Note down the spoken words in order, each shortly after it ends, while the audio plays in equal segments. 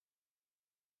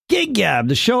Gig Gab,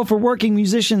 the show for working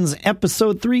musicians,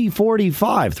 episode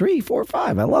 345.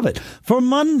 345, I love it. For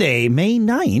Monday, May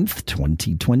 9th,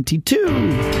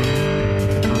 2022.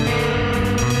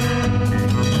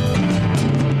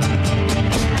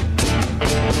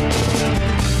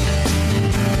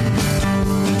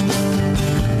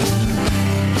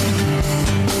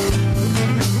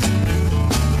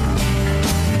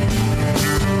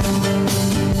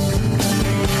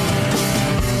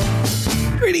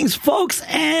 Greetings, folks,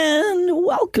 and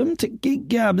welcome to Gig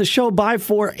Gab, the show by,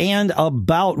 for, and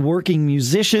about working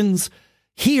musicians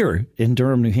here in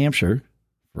Durham, New Hampshire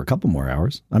for a couple more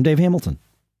hours. I'm Dave Hamilton.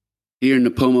 Here in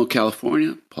Napomo,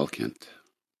 California, Paul Kent.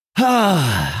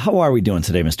 How are we doing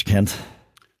today, Mr. Kent?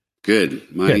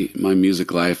 Good. My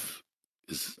music life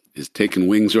is taking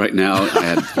wings right now. I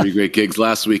had 3 great gigs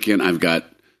last weekend. I've got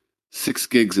 6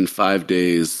 gigs in 5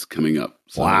 days coming up.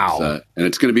 So wow. And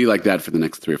it's going to be like that for the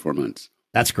next 3 or 4 months.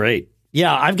 That's great.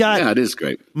 Yeah, it is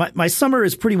great. My summer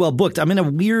is pretty well booked. I'm in a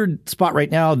weird spot right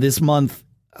now this month.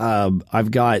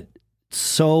 I've got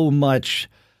so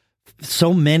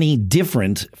many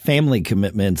different family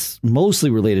commitments, mostly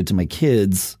related to my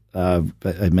kids. I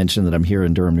mentioned that I'm here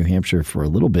in Durham, New Hampshire for a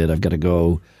little bit. I've got to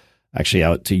go actually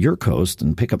out to your coast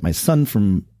and pick up my son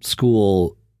from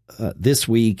school this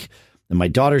week. And my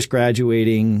daughter's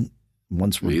graduating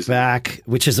once we're back,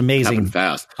 which is amazing. Happened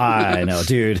fast. I know,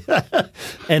 dude.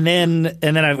 and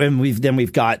then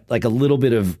we've got like a little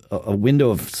bit of a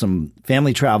window of some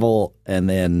family travel, and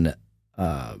then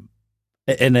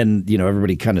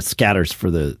everybody kind of scatters for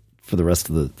the rest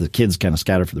of the kids kind of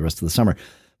scatter for the rest of the summer.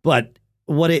 But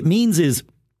what it means is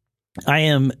I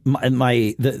am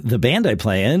the band I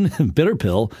play in, Bitter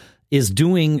Pill, is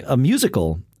doing a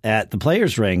musical at the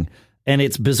Players Ring. And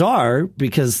it's bizarre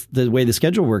because the way the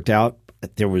schedule worked out,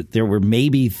 there were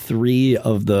maybe 3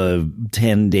 of the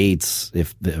 10 dates,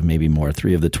 if maybe more,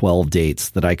 3 of the 12 dates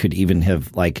that I could even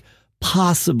have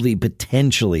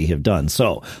potentially have done.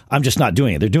 So I'm just not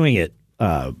doing it. They're doing it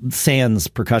sans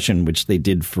percussion, which they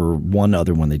did for one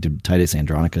other one. They did Titus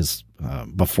Andronicus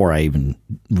before I even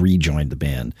rejoined the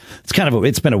band.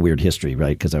 It's been a weird history,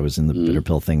 right? Because I was in the Bitter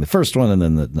Pill thing, the first one, and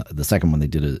then the second one they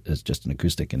did it as just an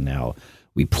acoustic, and now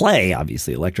we play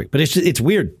obviously electric. But it's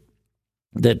weird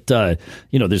that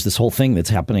there's this whole thing that's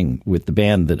happening with the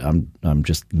band that I'm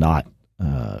just not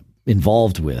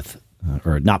involved with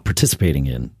or not participating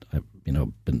in. I've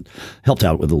been helped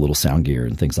out with a little sound gear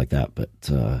and things like that, but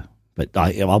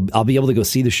I'll be able to go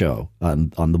see the show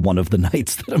on the one of the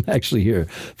nights that I'm actually here.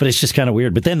 But it's just kind of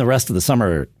weird. But then the rest of the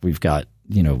summer we've got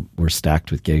we're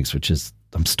stacked with gigs, which is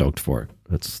I'm stoked for.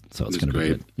 It's going to be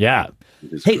good. Yeah.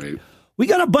 Hey, great. We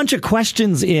got a bunch of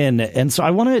questions in, and so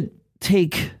I want to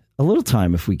take a little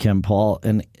time, if we can, Paul,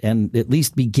 and at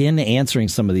least begin answering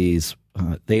some of these.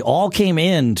 They all came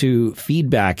in to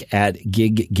feedback at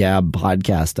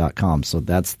giggabpodcast.com. So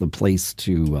that's the place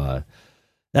to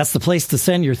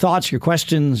send your thoughts, your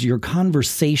questions, your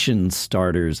conversation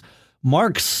starters.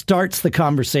 Mark starts the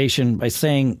conversation by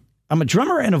saying, I'm a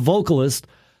drummer and a vocalist.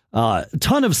 A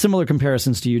ton of similar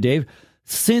comparisons to you, Dave.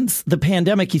 Since the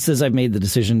pandemic, he says, I've made the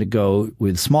decision to go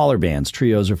with smaller bands,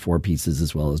 trios or 4 pieces,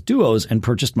 as well as duos, and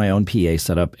purchased my own PA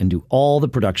setup and do all the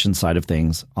production side of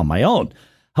things on my own.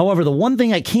 However, the one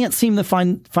thing I can't seem to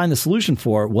find the solution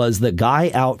for was the guy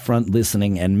out front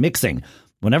listening and mixing.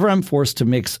 Whenever I'm forced to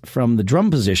mix from the drum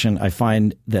position, I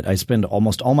find that I spend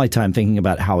almost all my time thinking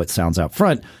about how it sounds out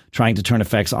front, trying to turn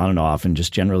effects on and off, and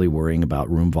just generally worrying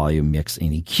about room volume, mix,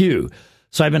 and EQ.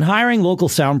 So I've been hiring local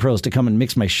sound pros to come and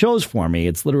mix my shows for me.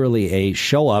 It's literally a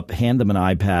show up, hand them an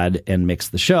iPad, and mix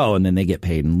the show, and then they get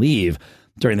paid and leave.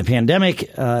 During the pandemic,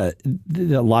 a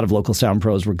lot of local sound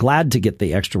pros were glad to get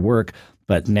the extra work,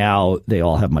 but now they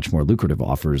all have much more lucrative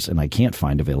offers, and I can't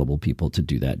find available people to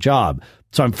do that job.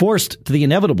 So I'm forced to the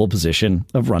inevitable position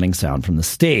of running sound from the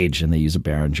stage, and they use a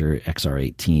Behringer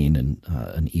XR18 and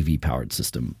an EV-powered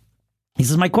system. He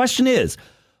says, my question is,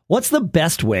 what's the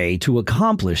best way to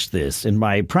accomplish this? In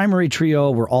my primary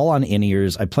trio, we're all on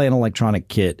in-ears. I play an electronic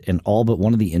kit, and all but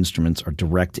one of the instruments are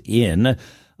direct in.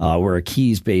 We're a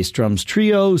keys-based drums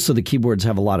trio, so the keyboards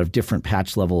have a lot of different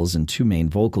patch levels and 2 main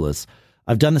vocalists.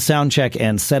 I've done the sound check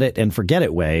and set it and forget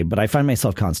it way, but I find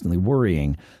myself constantly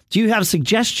worrying. Do you have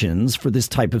suggestions for this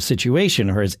type of situation,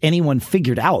 or has anyone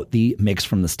figured out the mix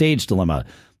from the stage dilemma?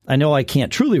 I know I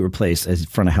can't truly replace a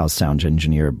front-of-house sound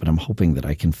engineer, but I'm hoping that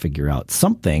I can figure out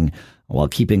something while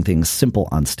keeping things simple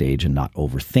on stage and not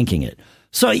overthinking it.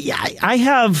 So yeah, I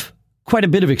have quite a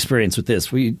bit of experience with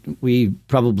this. We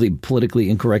probably politically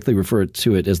incorrectly refer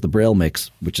to it as the Braille mix,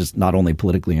 which is not only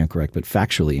politically incorrect, but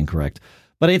factually incorrect.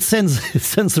 But it sends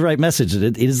the right message.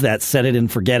 It is that set it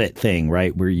and forget it thing,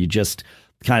 right? Where you just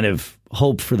kind of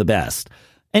hope for the best.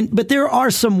 But there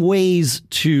are some ways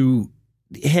to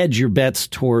hedge your bets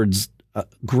towards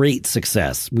great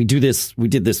success. We did this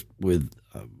with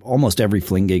almost every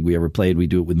fling gig we ever played. We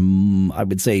do it with, I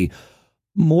would say,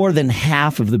 more than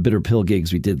half of the Bitter Pill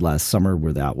gigs we did last summer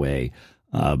were that way.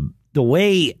 The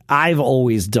way I've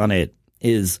always done it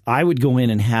is I would go in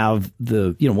and have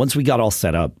once we got all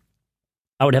set up,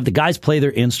 I would have the guys play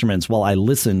their instruments while I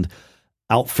listened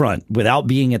out front without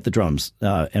being at the drums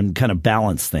and kind of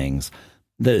balance things.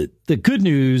 The good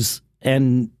news,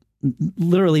 and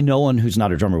literally no one who's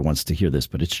not a drummer wants to hear this,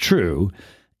 but it's true,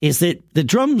 is that the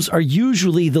drums are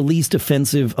usually the least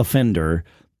offensive offender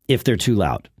if they're too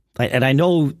loud. And I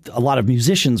know a lot of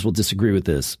musicians will disagree with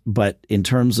this, but in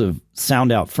terms of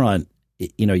sound out front,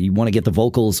 you want to get the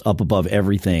vocals up above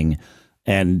everything.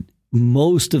 And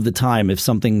most of the time, if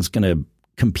something's going to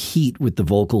compete with the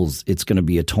vocals, it's going to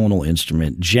be a tonal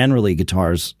instrument, generally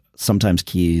guitars, sometimes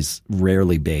keys,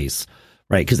 rarely bass,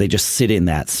 right? Because they just sit in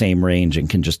that same range and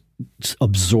can just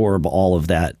absorb all of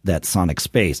that sonic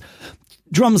space.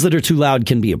 Drums that are too loud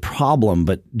can be a problem,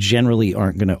 but generally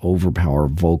aren't going to overpower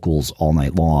vocals all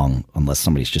night long unless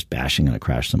somebody's just bashing on a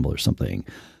crash cymbal or something.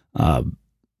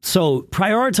 So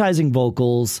prioritizing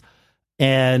vocals,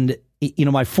 and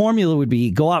my formula would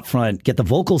be go out front, get the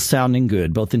vocals sounding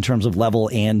good, both in terms of level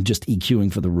and just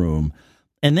EQing for the room.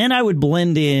 And then I would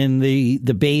blend in the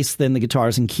bass, then the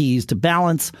guitars and keys to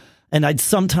balance. And I'd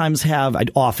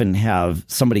often have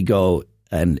somebody go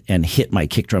and hit my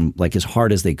kick drum like as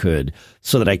hard as they could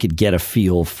so that I could get a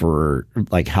feel for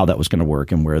like how that was going to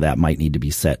work and where that might need to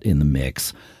be set in the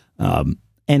mix.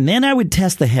 And then I would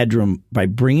test the headroom by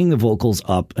bringing the vocals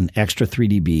up an extra 3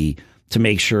 dB to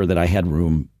make sure that I had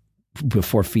room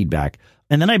before feedback.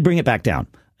 And then I bring it back down.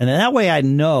 And then that way I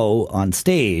know on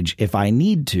stage if I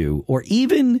need to, or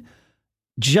even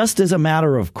just as a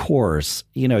matter of course,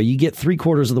 you get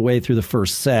 3/4 of the way through the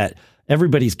first set,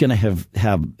 everybody's going to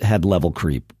have had level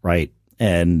creep, right?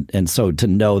 And so to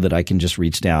know that I can just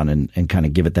reach down and kind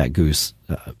of give it that goose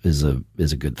is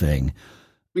a good thing.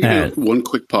 We can do one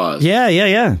quick pause.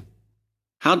 Yeah.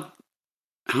 How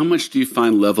much do you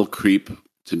find level creep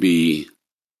to be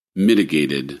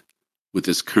mitigated with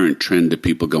this current trend of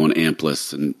people going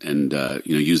ampless and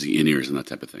using in-ears and that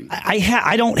type of thing?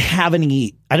 I don't have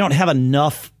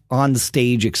enough on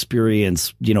stage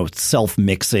experience,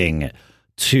 self-mixing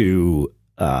to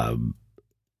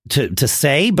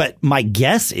say, but my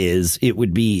guess is it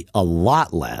would be a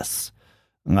lot less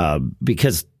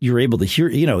because you're able to hear,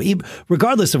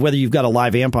 regardless of whether you've got a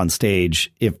live amp on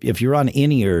stage, if you're on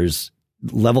in-ears,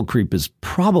 level creep is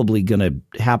probably going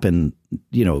to happen,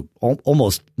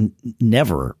 almost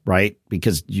never, right?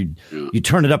 Because you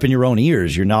turn it up in your own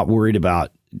ears. You're not worried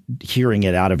about hearing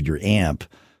it out of your amp.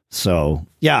 So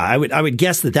yeah, I would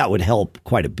guess that would help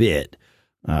quite a bit.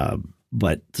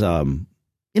 But and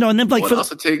then like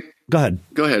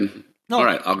go ahead. No. All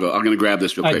right, I'll go. I'm going to grab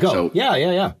this real quick. Go. So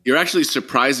yeah. You're actually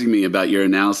surprising me about your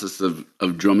analysis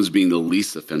of drums being the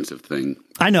least offensive thing.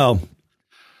 I know.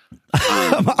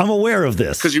 I'm aware of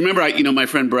this because you remember, my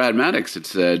friend Brad Maddox had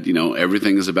said,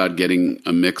 everything is about getting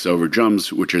a mix over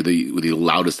drums, which are the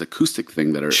loudest acoustic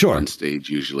thing that are on stage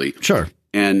usually. Sure.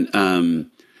 And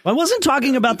I wasn't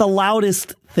talking about the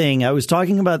loudest thing. I was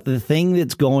talking about the thing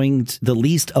that's the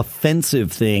least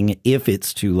offensive thing if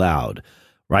it's too loud.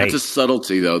 Right. That's a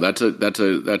subtlety, though.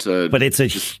 But it's a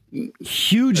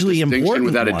hugely important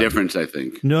without one. A difference, I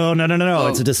think. No. Oh.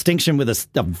 It's a distinction with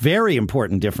a very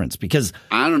important difference because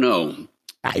I don't know.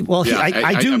 I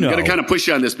do know. I'm going to kind of push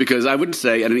you on this because I wouldn't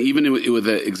say, and even with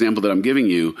the example that I'm giving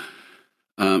you,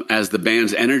 as the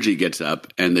band's energy gets up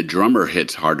and the drummer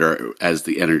hits harder as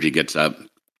the energy gets up,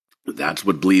 that's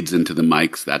what bleeds into the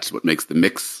mics. That's what makes the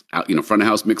mix out, front of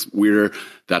house mix weirder.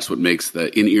 That's what makes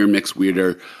the in-ear mix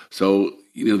weirder. So,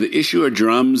 the issue of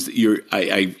drums,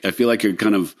 I feel like you're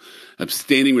kind of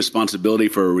abstaining responsibility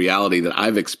for a reality that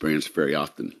I've experienced very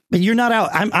often. But you're not out.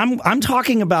 I'm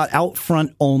talking about out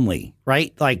front only,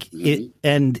 right? Like it,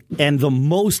 and the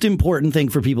most important thing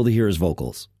for people to hear is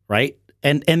vocals, right?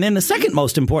 And then the second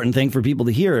most important thing for people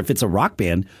to hear, if it's a rock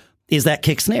band, is that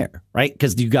kick snare, right?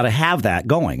 Because you got to have that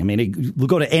going. I mean, we'll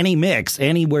go to any mix,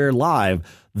 anywhere live,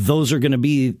 those are going to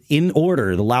be in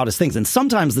order the loudest things. And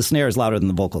sometimes the snare is louder than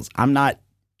the vocals. I'm not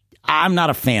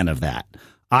a fan of that.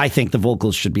 I think the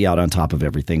vocals should be out on top of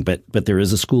everything, but there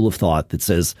is a school of thought that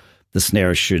says the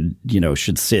snare should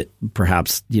sit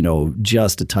perhaps,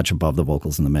 just a touch above the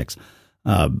vocals in the mix.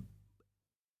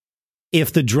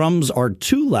 if the drums are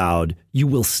too loud, you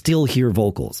will still hear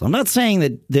vocals. I'm not saying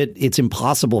that it's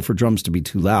impossible for drums to be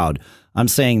too loud. I'm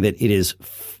saying that it is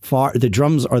the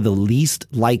drums are the least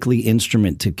likely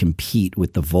instrument to compete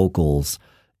with the vocals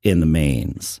in the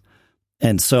mains.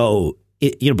 And so,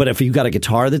 but if you've got a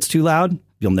guitar that's too loud,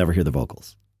 you'll never hear the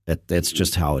vocals. That's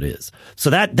just how it is. So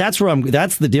that's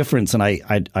the difference. And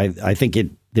I think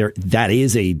that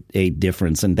is a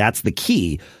difference. And that's the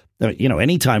key.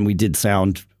 Anytime we did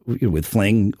sound with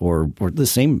Fling or the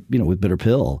same, with Bitter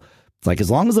Pill, it's like, as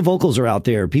long as the vocals are out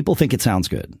there, people think it sounds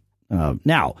good.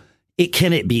 Now,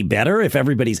 can it be better if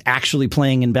everybody's actually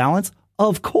playing in balance?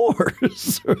 Of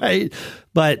course, right?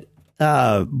 But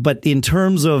in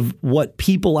terms of what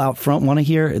people out front want to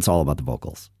hear, it's all about the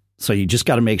vocals. So you just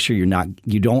got to make sure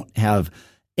you don't have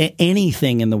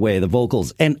anything in the way of the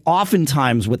vocals. And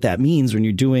oftentimes what that means when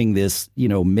you're doing this,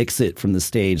 mix it from the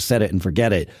stage, set it and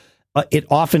forget it. It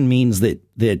often means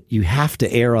that you have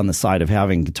to err on the side of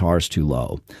having guitars too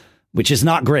low, which is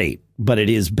not great, but it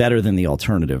is better than the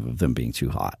alternative of them being too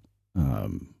hot.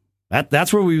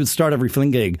 That's where we would start every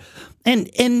Fling gig. And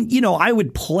I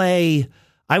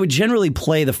would generally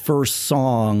play the first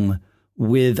song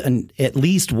with at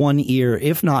least one ear,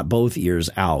 if not both ears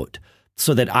out,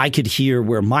 so that I could hear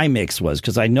where my mix was,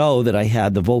 because I know that I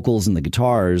had the vocals and the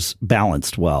guitars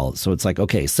balanced well. So it's like,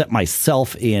 okay, set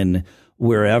myself in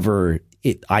wherever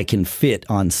I can fit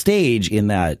on stage in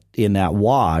that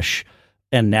wash,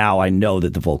 and now I know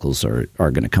that the vocals are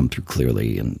going to come through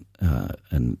clearly and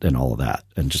all of that,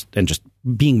 and just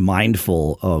being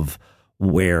mindful of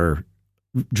where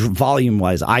volume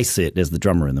wise I sit as the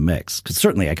drummer in the mix, because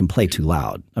certainly I can play too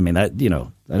loud. I mean, I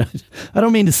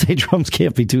don't mean to say drums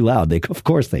can't be too loud. Of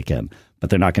course they can, but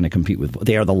they're not going to compete with.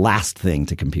 They are the last thing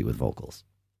to compete with vocals.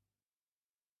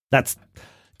 That's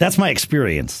my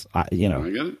experience. I get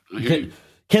it. I hear you.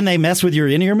 Can they mess with your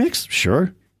in-ear mix?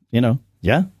 Sure.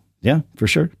 Yeah, for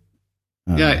sure.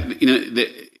 In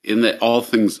that all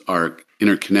things are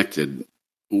interconnected.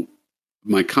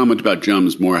 My comment about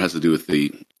drums more has to do with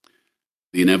the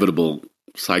inevitable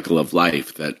cycle of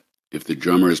life, that if the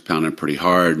drummer is pounding pretty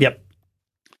hard, yep,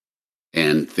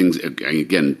 and things,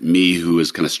 again, me who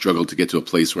has kind of struggled to get to a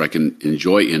place where I can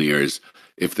enjoy in-ears,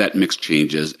 if that mix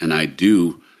changes and I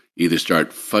do either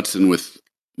start futzing with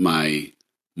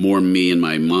more me and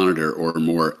my monitor or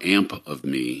more amp of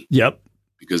me. Yep.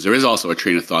 Because there is also a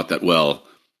train of thought that, well,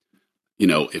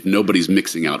 if nobody's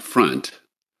mixing out front,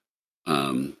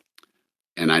 and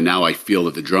I feel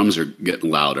that the drums are getting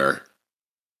louder,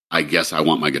 I guess I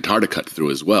want my guitar to cut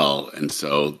through as well. And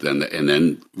so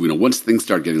then once things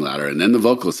start getting louder, and then the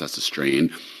vocalist has to strain.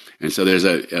 And so there's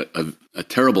a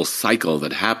terrible cycle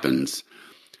that happens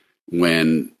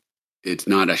when it's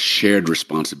not a shared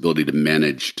responsibility to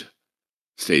manage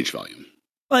stage volume.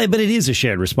 Well, but it is a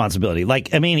shared responsibility.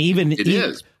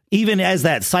 Even as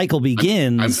that cycle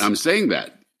begins. I'm saying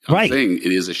that. I'm saying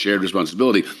it is a shared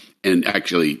responsibility. And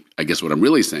actually, I guess what I'm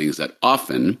really saying is that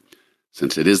often,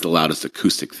 since it is the loudest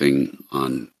acoustic thing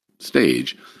on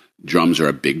stage, drums are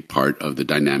a big part of the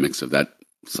dynamics of that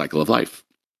cycle of life.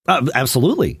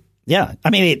 Absolutely. Yeah. I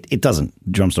mean,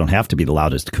 drums don't have to be the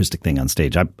loudest acoustic thing on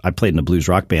stage. I played in a blues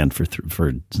rock band for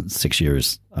 6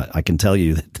 years. I can tell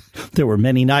you that there were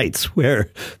many nights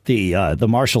where the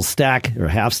Marshall stack or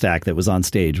half stack that was on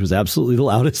stage was absolutely the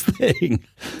loudest thing.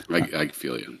 I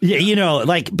feel you. Yeah.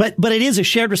 But it is a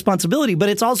shared responsibility, but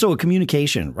it's also a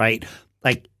communication, right?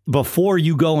 Like, before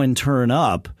you go and turn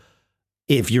up,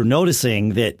 if you're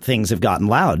noticing that things have gotten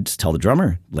loud, just tell the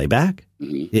drummer, lay back.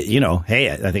 Mm-hmm.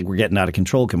 Hey, I think we're getting out of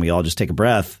control. Can we all just take a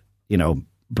breath?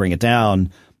 Bring it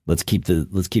down. Let's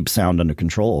keep sound under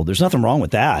control. There's nothing wrong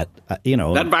with that. That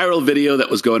viral video that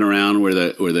was going around where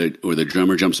the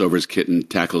drummer jumps over his kit and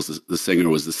tackles the singer.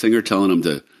 Was the singer telling him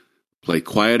to play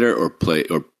quieter or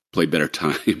play better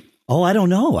time? Oh, I don't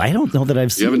know. I don't know that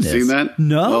I've seen. You haven't seen that?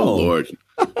 No. Oh Lord.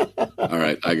 All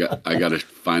right, I got to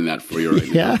find that for you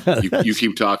right now. You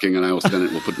keep talking, and I will send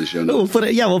it. We'll put it in the show notes.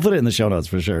 We'll put it in the show notes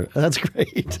for sure. That's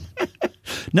great.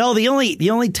 No, the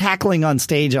only tackling on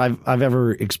stage I've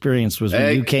ever experienced was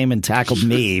when you came and tackled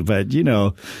me. But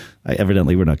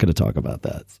evidently we're not going to talk about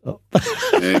that. So.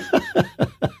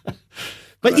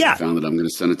 But I found it. I'm going to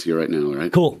send it to you right now. All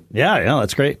right. Cool. Yeah,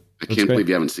 that's great. I can't believe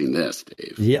you haven't seen this,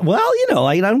 Dave. Yeah, well,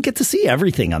 I don't get to see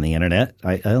everything on the internet.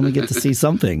 I only get to see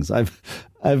some things. I've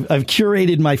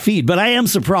curated my feed, but I am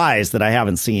surprised that I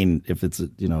haven't seen if it's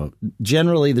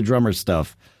generally the drummer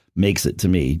stuff makes it to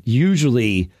me.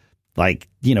 Usually,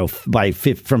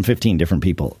 from 15 different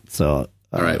people. So.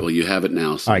 All right. Well, you have it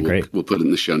now. So all right, great. We'll put it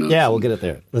in the show notes. Yeah, we'll get it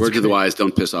there. Word to the wise: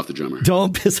 don't piss off the drummer.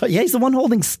 Don't piss off. Yeah, he's the one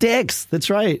holding sticks.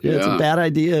 That's right. Yeah, it's a bad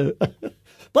idea.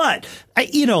 But I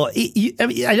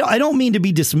don't mean to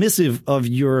be dismissive of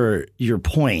your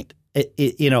point.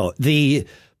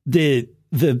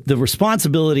 The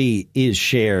responsibility is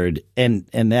shared, and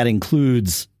that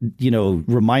includes,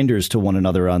 reminders to one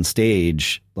another on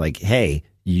stage, like, hey,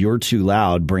 you're too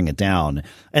loud, bring it down.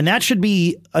 And that should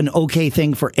be an okay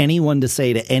thing for anyone to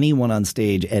say to anyone on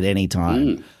stage at any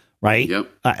time. Right. Yep.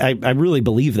 I really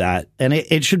believe that. And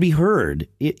it should be heard,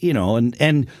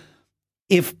 and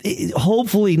if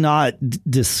hopefully not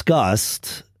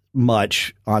discussed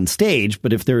much on stage,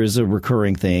 but if there is a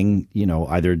recurring thing,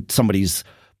 either somebody's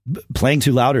playing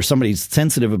too loud or somebody's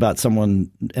sensitive about someone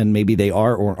and maybe they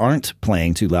are or aren't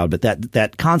playing too loud. But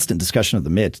that constant discussion of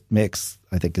the mix,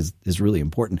 I think is really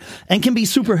important and can be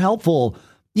super helpful.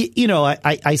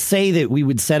 I say that we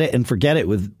would set it and forget it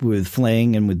with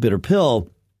Fling and with Bitter Pill.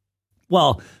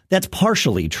 Well, that's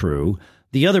partially true.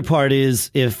 The other part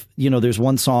is if, there's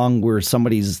one song where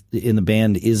somebody's in the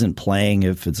band isn't playing,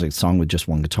 if it's a song with just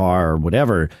one guitar or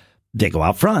whatever, they go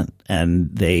out front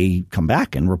and they come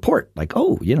back and report like,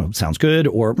 oh, sounds good.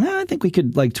 Or I think we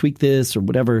could like tweak this or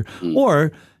whatever.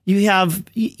 Or you have,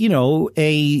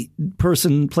 a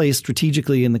person placed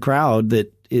strategically in the crowd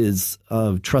that is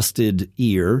a trusted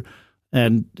ear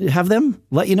and have them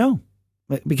let you know.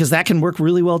 Because that can work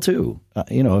really well too,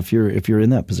 if you're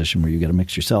in that position where you got to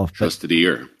mix yourself. Trusted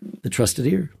ear, the trusted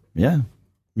ear, yeah.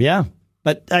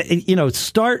 But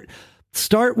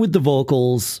start with the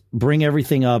vocals, bring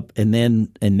everything up, and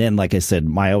then like I said,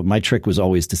 my trick was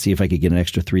always to see if I could get an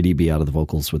extra 3 dB out of the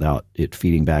vocals without it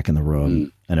feeding back in the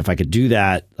room. And if I could do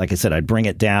that, like I said, I'd bring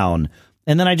it down,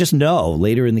 and then I just know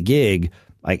later in the gig,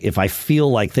 like if I feel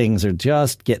like things are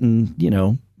just getting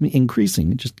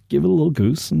increasing, just give it a little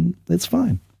goose and it's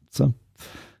fine. So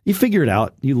you figure it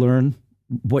out. You learn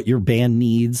what your band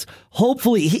needs.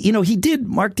 Hopefully,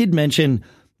 Mark did mention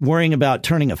worrying about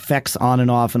turning effects on and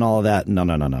off and all of that.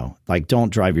 No. Like,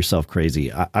 don't drive yourself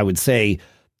crazy. I would say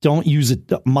don't use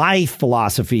it. My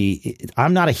philosophy,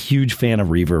 I'm not a huge fan of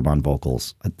reverb on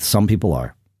vocals. Some people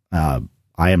are. I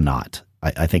am not.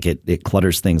 I think it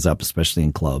clutters things up, especially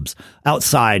in clubs.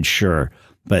 Outside, sure.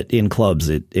 But in clubs,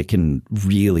 it can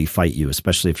really fight you,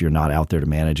 especially if you're not out there to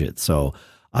manage it. So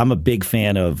I'm a big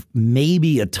fan of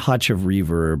maybe a touch of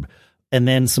reverb and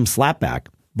then some slapback,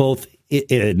 both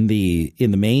in the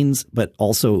mains, but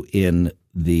also in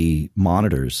the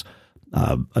monitors.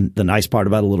 The nice part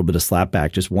about a little bit of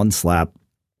slapback, just one slap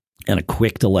and a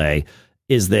quick delay,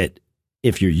 is that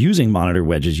if you're using monitor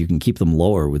wedges, you can keep them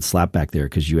lower with slapback there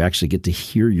because you actually get to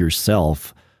hear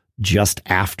yourself just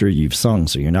after you've sung,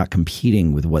 so you're not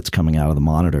competing with what's coming out of the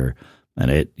monitor,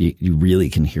 and you really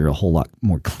can hear a whole lot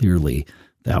more clearly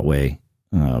that way.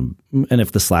 And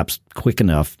if the slap's quick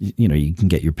enough, you can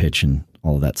get your pitch and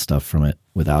all of that stuff from it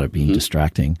without it being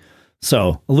distracting.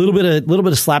 So a little bit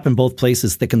of slap in both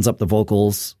places thickens up the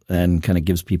vocals and kind of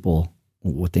gives people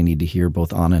what they need to hear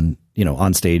both on and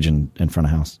on stage and in front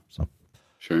of house. So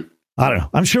sure. I don't know.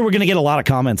 I'm sure we're going to get a lot of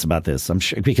comments about this. I'm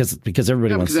sure because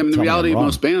everybody wants. Because the reality of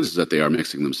most bands is that they are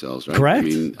mixing themselves, right? Correct.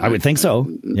 I would think so.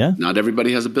 Yeah. Not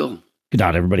everybody has a bill.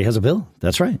 Not everybody has a bill.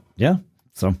 That's right. Yeah.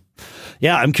 So,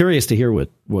 yeah, I'm curious to hear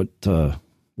what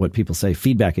people say.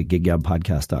 Feedback at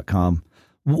giggabpodcast.com.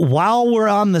 While we're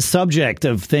on the subject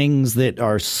of things that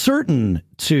are certain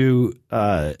to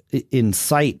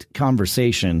incite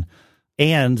conversation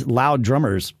and loud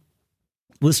drummers,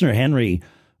 listener Henry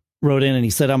wrote in and he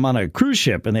said, I'm on a cruise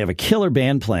ship and they have a killer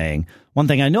band playing. One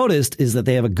thing I noticed is that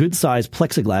they have a good sized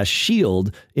plexiglass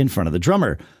shield in front of the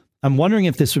drummer. I'm wondering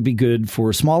if this would be good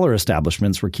for smaller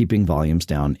establishments where keeping volumes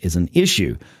down is an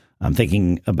issue. I'm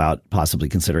thinking about possibly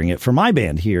considering it for my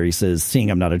band here. He says, seeing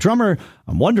I'm not a drummer,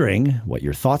 I'm wondering what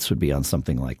your thoughts would be on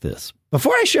something like this.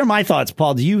 Before I share my thoughts,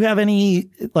 Paul, do you have any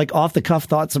like off the cuff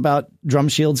thoughts about drum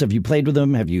shields? Have you played with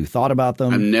them? Have you thought about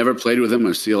them? I've never played with them.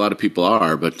 I see a lot of people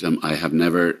are, but I've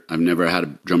never had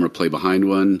a drummer play behind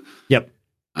one. Yep.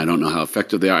 I don't know how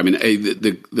effective they are. I mean,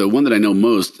 the one that I know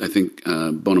most, I think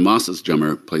Bonamassa's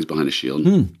drummer plays behind a shield.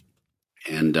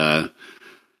 And yeah,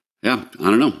 I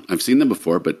don't know. I've seen them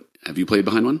before, but have you played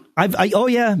behind one? Oh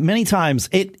yeah, many times.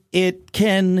 They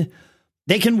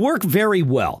can work very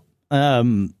well.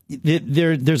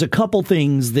 There's a couple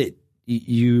things that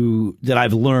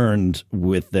I've learned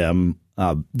with them.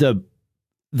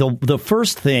 The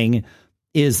first thing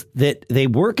is that they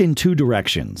work in two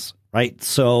directions, right?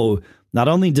 So not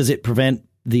only does it prevent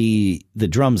the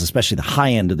drums, especially the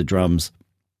high end of the drums,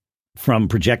 from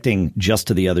projecting just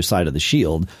to the other side of the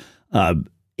shield,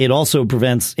 It also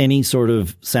prevents any sort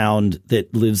of sound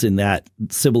that lives in that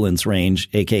sibilance range,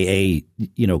 aka,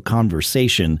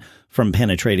 conversation, from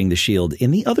penetrating the shield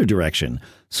in the other direction.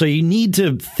 So you need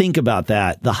to think about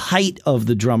that. The height of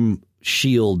the drum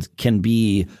shield can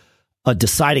be a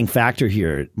deciding factor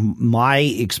here. My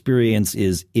experience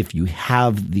is if you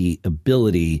have the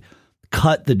ability,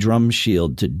 cut the drum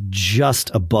shield to just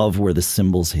above where the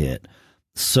cymbals hit,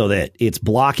 so that it's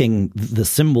blocking the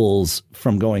cymbals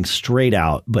from going straight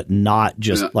out, but not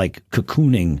just like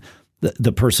cocooning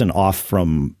the person off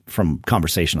from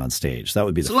conversation on stage. That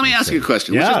would be the. So let me ask you a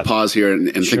question. Let's just pause here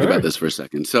and think about this for a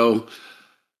second. So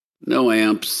no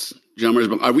amps, drummers,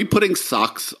 but are we putting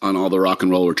socks on all the rock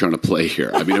and roll we're trying to play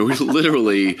here? I mean,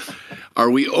 are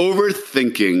we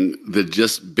overthinking the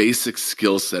just basic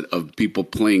skill set of people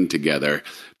playing together,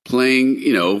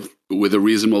 with a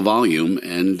reasonable volume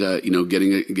and,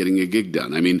 getting a gig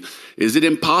done? I mean, is it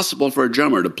impossible for a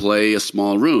drummer to play a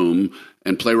small room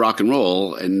and play rock and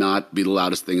roll and not be the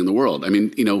loudest thing in the world? I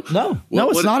mean, No,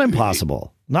 it's not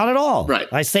impossible. Not at all. Right.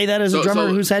 I say that as a drummer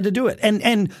who's had to do it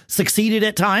and succeeded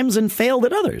at times and failed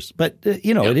at others. But,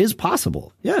 it is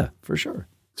possible. Yeah, for sure.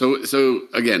 So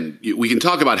again, we can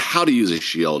talk about how to use a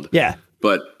shield. Yeah.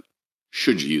 But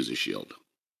should you use a shield?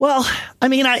 Well, I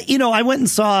mean, I went and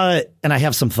saw, and I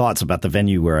have some thoughts about the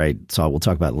venue where I saw, we'll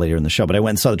talk about it later in the show, but I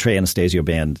went and saw the Trey Anastasio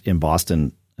band in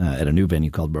Boston at a new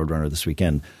venue called Roadrunner this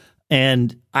weekend.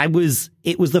 And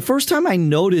it was the first time I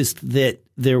noticed that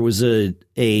there was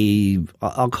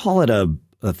I'll call it a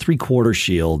 3/4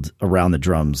 shield around the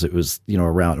drums. It was,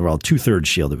 around 2/3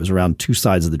 shield. It was around two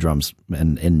sides of the drums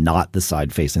and not the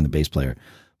side facing the bass player.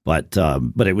 But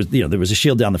it was, there was a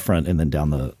shield down the front and then down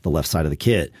the left side of the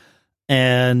kit.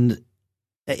 And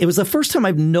it was the first time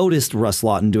I've noticed Russ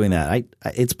Lawton doing that.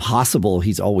 It's possible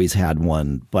he's always had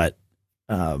one, but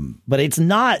it's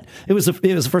not. It was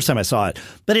the first time I saw it.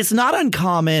 But it's not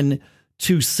uncommon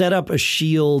to set up a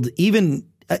shield, even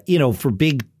for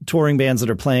big touring bands that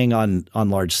are playing on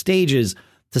large stages,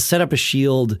 to set up a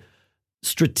shield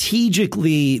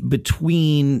strategically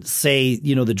between, say,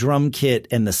 the drum kit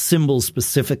and the cymbals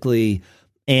specifically,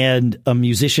 and a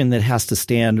musician that has to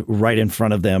stand right in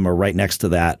front of them or right next to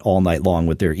that all night long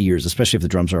with their ears, especially if the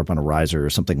drums are up on a riser or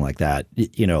something like that,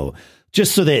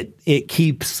 just so that it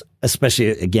keeps, especially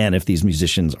again, if these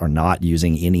musicians are not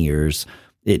using in-ears,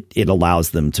 it allows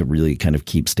them to really kind of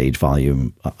keep stage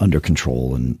volume under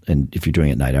control. And if you're doing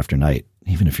it night after night,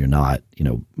 even if you're not,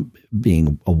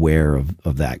 being aware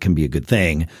of that can be a good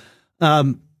thing.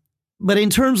 But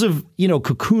in terms of,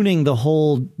 cocooning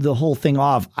the whole thing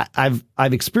off, I've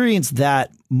experienced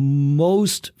that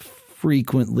most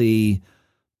frequently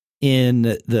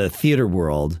in the theater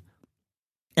world.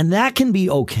 And that can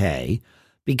be okay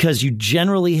because you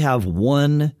generally have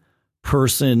one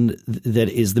person that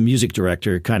is the music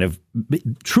director kind of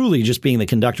truly just being the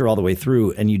conductor all the way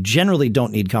through. And you generally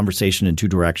don't need conversation in two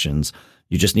directions.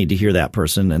 You just need to hear that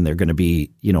person, and they're going to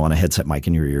be, on a headset mic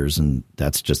in your ears, and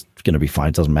that's just going to be fine.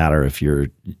 It doesn't matter if you're,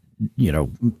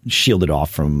 shielded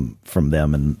off from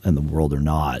them and the world or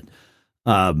not.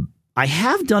 I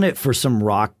have done it for some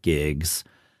rock gigs,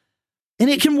 and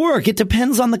it can work. It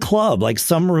depends on the club. Like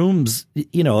some rooms,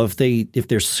 if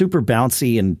they're super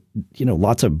bouncy and,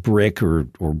 lots of brick or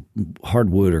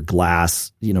hardwood or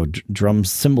glass, drums,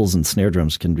 cymbals and snare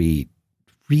drums can be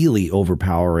really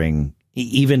overpowering,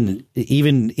 even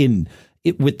in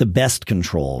it with the best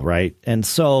control. Right. And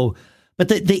so, but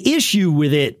the issue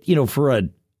with it, for a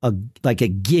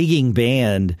gigging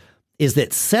band is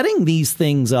that setting these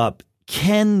things up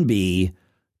can be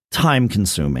time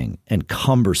consuming and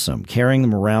cumbersome. Carrying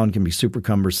them around can be super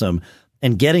cumbersome,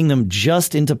 and getting them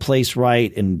just into place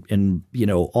right and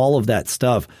all of that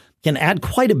stuff can add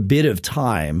quite a bit of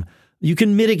time. You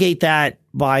can mitigate that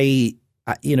by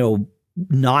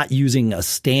not using a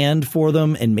stand for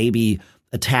them and maybe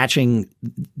attaching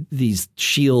these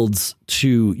shields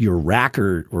to your rack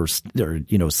or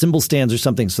cymbal stands or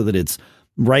something so that it's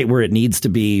right where it needs to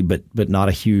be, but not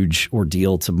a huge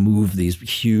ordeal to move these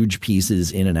huge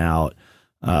pieces in and out.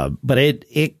 But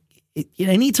it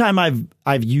anytime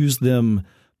I've used them,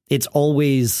 it's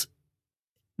always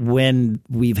when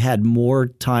we've had more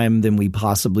time than we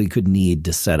possibly could need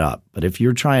to set up. But if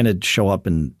you're trying to show up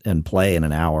and play in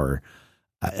an hour,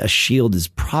 a shield is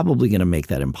probably going to make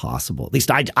that impossible. At least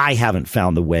I haven't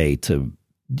found the way to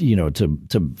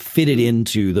fit it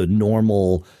into the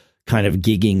normal kind of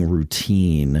gigging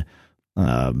routine.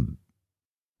 But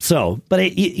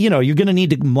you're going to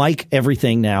need to mic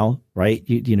everything now, right?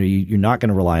 You're not going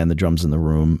to rely on the drums in the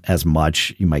room as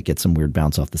much. You might get some weird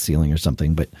bounce off the ceiling or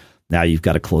something, but now you've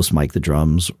got to close mic the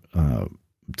drums.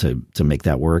 to make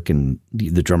that work. And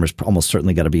the drummer's almost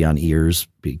certainly got to be on ears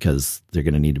because they're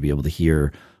going to need to be able to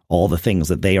hear all the things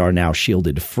that they are now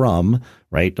shielded from,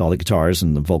 right? All the guitars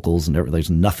and the vocals and everything. There's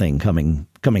nothing coming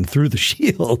through the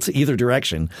shield either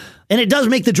direction. And it does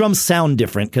make the drums sound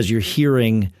different because you're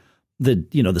hearing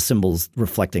the cymbals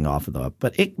reflecting off of the,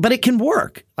 but it can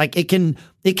work. Like it can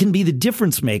be the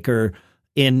difference maker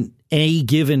in a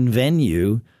given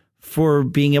venue for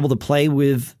being able to play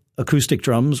with acoustic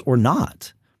drums or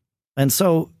not. And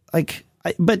so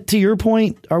but to your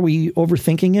point, are we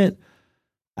overthinking it?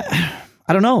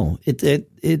 I don't know. It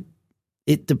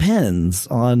depends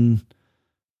on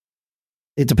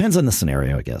the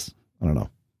scenario, I guess. I don't know.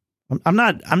 I'm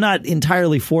not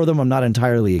entirely for them. I'm not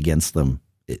entirely against them.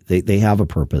 They have a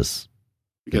purpose.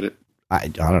 Get it? I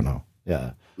don't know.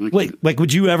 Yeah. Wait, like,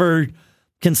 would you ever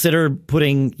consider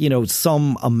putting,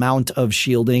 some amount of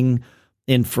shielding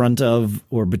in front of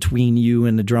or between you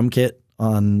and the drum kit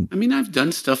on? I mean, I've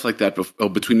done stuff like that before. Oh,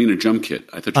 between me and a drum kit.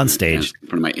 I thought on stage in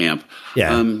front of my amp.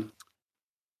 Yeah.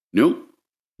 Nope.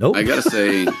 I gotta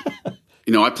say,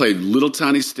 I played little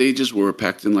tiny stages where we're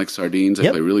packed in like sardines. I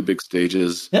play really big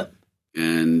stages. Yep.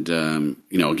 And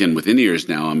again with in-ears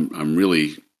now, I'm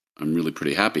really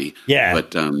pretty happy. Yeah.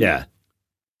 But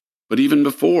But even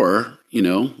before, I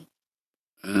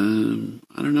don't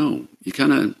know. You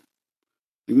kind of,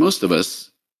 like most of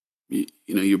us,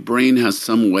 your brain has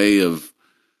some way of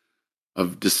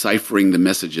deciphering the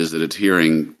messages that it's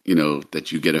hearing,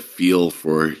 that you get a feel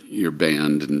for your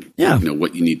band and,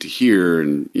 what you need to hear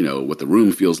and, what the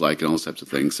room feels like and all those types of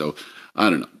things. So I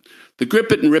don't know. The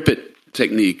grip it and rip it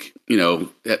technique,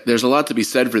 there's a lot to be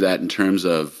said for that in terms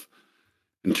of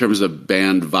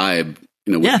band vibe,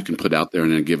 what you can put out there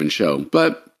in a given show.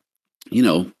 But,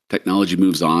 technology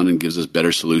moves on and gives us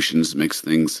better solutions, makes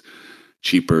things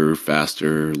cheaper,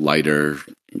 faster, lighter,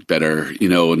 better,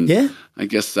 and I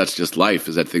guess that's just life,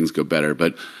 is that things go better.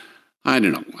 But I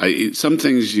don't know. Some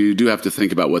things you do have to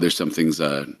think about whether something's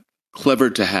clever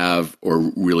to have or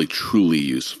really truly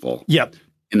useful. Yep.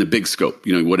 In the big scope,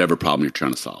 whatever problem you're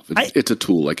trying to solve. It's a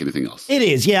tool like anything else. It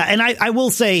is, yeah. And I will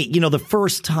say, the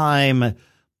first time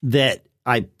that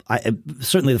I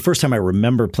certainly the first time I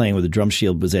remember playing with a drum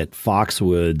shield was at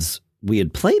Foxwoods. We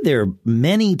had played there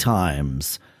many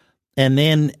times. And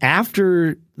then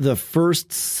after the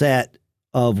first set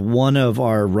of one of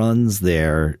our runs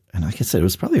there, and like I said, it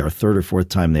was probably our third or fourth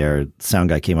time there, sound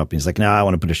guy came up and he's like, no, I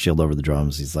want to put a shield over the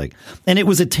drums. He's like, and it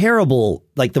was a terrible,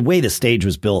 like the way the stage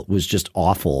was built was just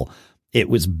awful. It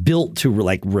was built to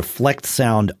reflect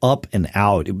sound up and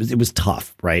out. It was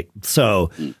tough, right?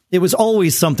 So it was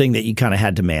always something that you kind of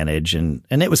had to manage, and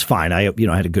it was fine. I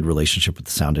had a good relationship with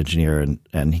the sound engineer,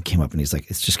 and he came up and he's like,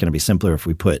 it's just going to be simpler if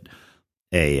we put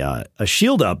a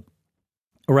shield up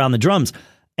around the drums.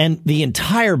 And the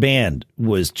entire band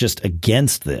was just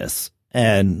against this.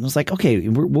 And I was like, okay,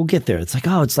 we'll get there. It's like,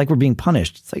 oh, it's like we're being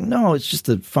punished. It's like, no, it's just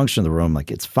the function of the room.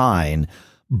 Like, it's fine.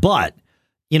 But,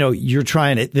 you're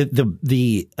trying to,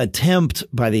 the attempt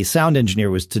by the sound engineer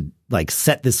was to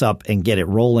set this up and get it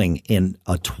rolling in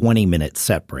a 20-minute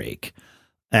set break.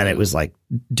 And it was like,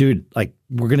 dude,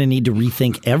 we're going to need to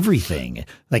rethink everything.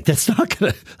 That's not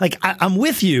going to, I'm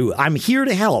with you. I'm here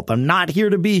to help. I'm not here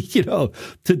to be, to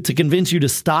convince you to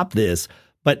stop this.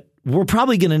 But we're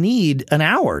probably going to need an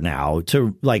hour now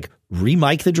to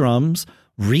re-mic the drums,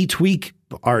 retweak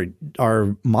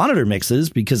our monitor mixes,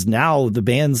 because now the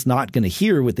band's not going to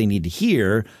hear what they need to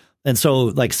hear. And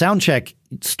so sound check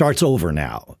starts over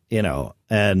now,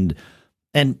 and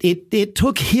it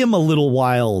took him a little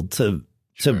while to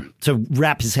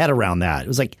wrap his head around that. It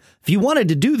was like, if you wanted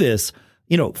to do this,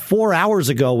 4 hours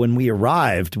ago when we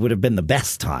arrived would have been the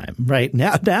best time, right?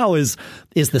 Now is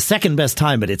the second best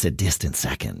time, but it's a distant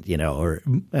second,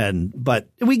 but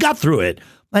we got through it.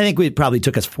 I think it probably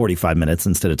took us 45 minutes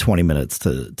instead of 20 minutes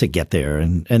to get there.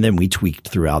 And then we tweaked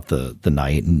throughout the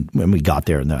night. And when we got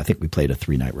there, and then I think we played a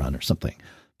 3-night run or something.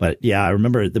 But yeah, I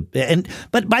remember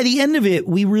but by the end of it,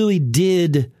 we really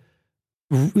did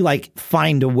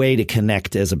find a way to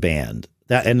connect as a band.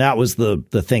 That was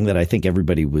the thing that I think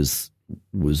everybody was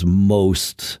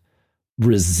most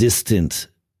resistant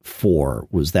for,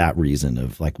 was that reason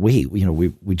of wait,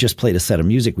 we just played a set of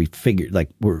music. We figured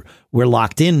we're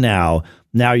locked in now.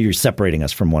 Now you're separating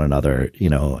us from one another,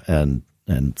 and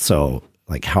so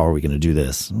how are we going to do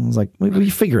this? And I was like, we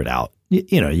figure it out.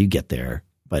 You get there,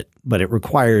 but it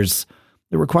requires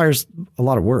a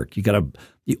lot of work.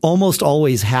 You almost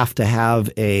always have to have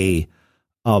a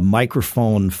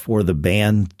microphone for the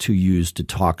band to use to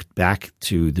talk back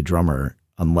to the drummer,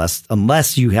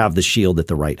 unless you have the shield at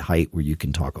the right height where you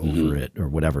can talk over it or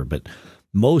whatever. But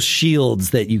most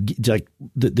shields that you like,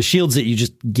 the shields that you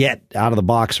just get out of the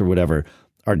box or whatever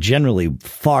are generally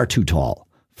far too tall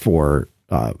for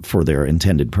their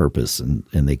intended purpose, and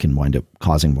they can wind up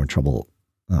causing more trouble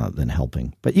than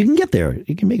helping. But you can get there.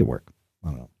 You can make it work. I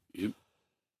don't know. Yep.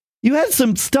 You had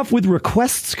some stuff with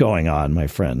requests going on, my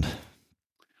friend.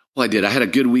 Well, I did. I had a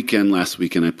good weekend last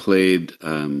weekend. I played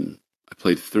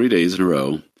 3 days in a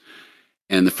row.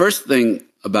 And the first thing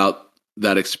about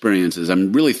that experience is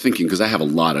I'm really thinking, because I have a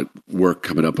lot of work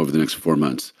coming up over the next 4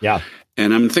 months. Yeah.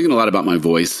 And I'm thinking a lot about my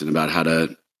voice and about how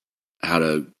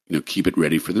to keep it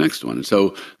ready for the next one. And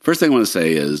so first thing I want to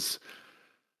say is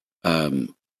I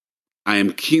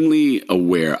am keenly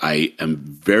aware. I am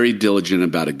very diligent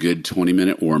about a good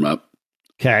 20-minute warm-up.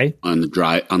 Okay. On the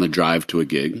drive to a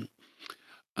gig.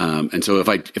 And so if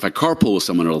I carpool with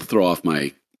someone, it'll throw off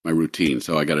my routine.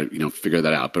 So I got to, figure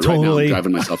that out. But right now I'm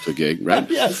driving myself to a gig, right?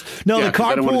 Yes. No, yeah, the carpool,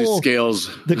 I don't want to do scales.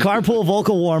 The carpool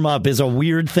vocal warm up is a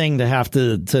weird thing to have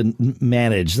to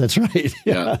manage. That's right.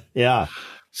 Yeah. Yeah.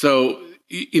 So,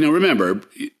 remember,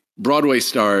 Broadway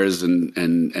stars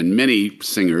and many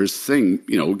singers sing,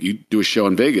 you do a show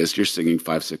in Vegas, you're singing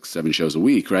 5, 6, 7 shows a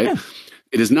week, right? Yeah.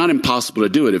 It is not impossible to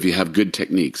do it if you have good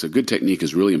technique. So good technique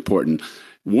is really important.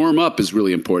 Warm up is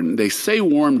really important. They say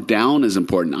warm down is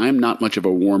important. I am not much of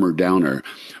a warmer downer,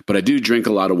 but I do drink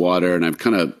a lot of water, and I've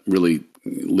kind of really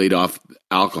laid off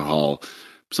alcohol.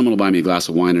 Someone will buy me a glass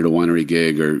of wine at a winery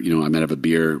gig, or, I might have a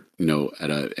beer,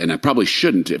 and I probably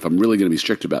shouldn't if I'm really going to be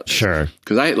strict about this. Sure.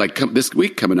 Because this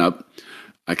week coming up,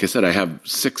 like I said, I have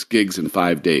 6 gigs in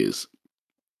 5 days.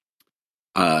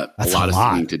 That's a lot of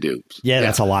singing to do. Yeah,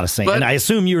 that's a lot of singing. And I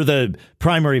assume you're the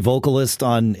primary vocalist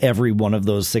on every one of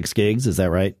those 6 gigs. Is that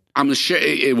right? I'm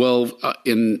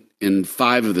in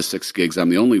 5 of the 6 gigs, I'm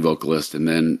the only vocalist, and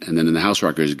then in the House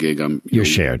Rockers gig, you're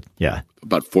shared. Yeah,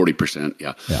 about 40%.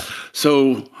 Yeah. Yeah.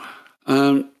 So,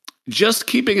 just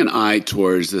keeping an eye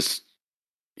towards this.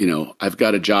 I've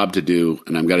got a job to do,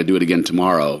 and I've got to do it again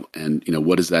tomorrow. And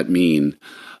what does that mean?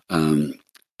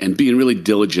 And being really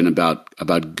diligent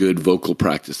about good vocal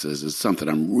practices is something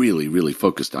I'm really, really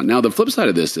focused on. Now, the flip side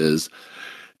of this is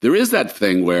there is that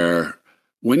thing where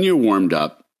when you're warmed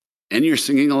up and you're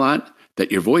singing a lot,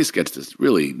 that your voice gets this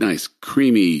really nice,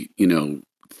 creamy,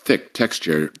 thick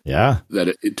texture. Yeah.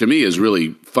 That to me is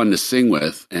really fun to sing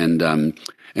with, and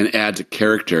adds a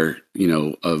character,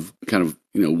 of kind of,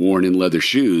 worn in leather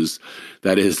shoes.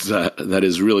 That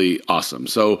is really awesome.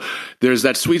 So there's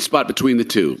that sweet spot between the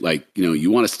two. Like, you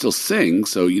want to still sing,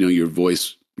 so your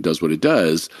voice does what it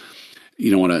does.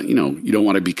 You don't want to, you don't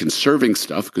want to be conserving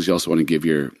stuff, because you also want to give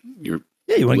your you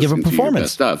want to give a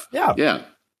performance stuff. Yeah.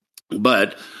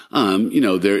 But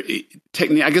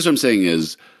technique. I guess what I'm saying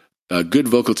is good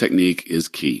vocal technique is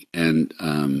key, and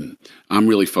I'm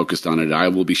really focused on it. I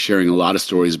will be sharing a lot of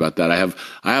stories about that. I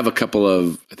have a couple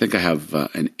of. I think I have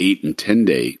an 8 and 10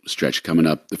 day stretch coming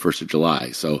up the 1st of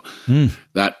July. So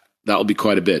that will be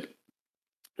quite a bit.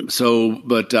 So,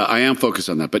 but I am focused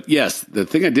on that. But yes, the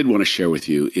thing I did want to share with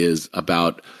you is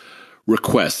about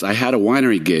requests. I had a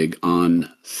winery gig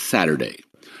on Saturday.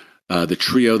 The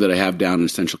trio that I have down in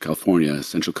Central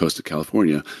Coast of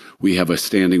California, we have a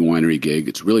standing winery gig.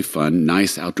 It's really fun,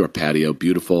 nice outdoor patio,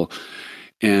 beautiful.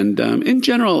 And in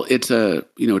general, it's a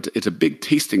big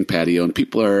tasting patio, and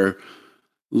people are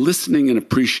listening and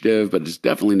appreciative, but it's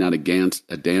definitely not a dance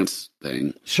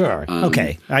thing. Sure.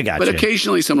 Okay. I got you. But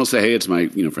occasionally someone will say, hey, it's my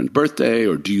friend's birthday,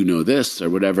 or do you know this, or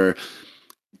whatever.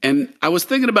 And I was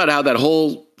thinking about how that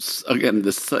whole, again,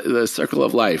 the circle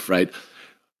of life, right?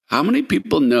 How many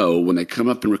people know when they come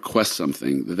up and request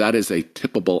something that is a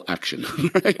tippable action?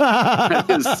 Right?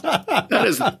 that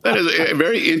is a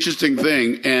very interesting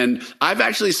thing. And I've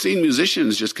actually seen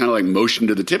musicians just kind of like motion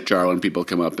to the tip jar when people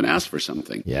come up and ask for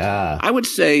something. Yeah. I would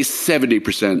say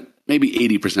 70%, maybe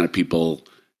 80% of people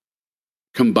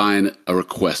combine a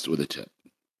request with a tip.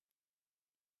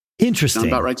 Interesting.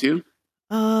 Sound about right to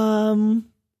you?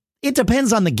 It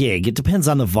depends on the gig. It depends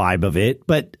on the vibe of it.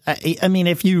 But I mean,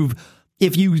 if you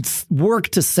work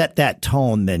to set that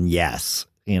tone, then yes.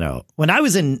 When I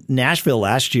was in Nashville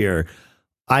last year,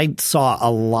 I saw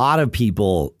a lot of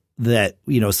people that,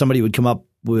 somebody would come up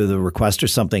with a request or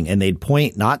something, and they'd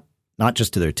point not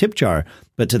just to their tip jar,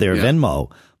 but to their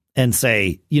Venmo and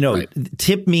say, right.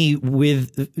 Tip me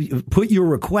put your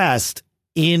request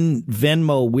in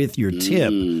Venmo with your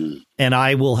tip. And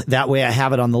that way I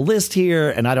have it on the list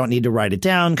here, and I don't need to write it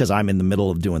down because I'm in the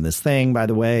middle of doing this thing, by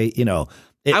the way,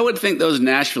 I would think those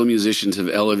Nashville musicians have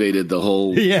elevated the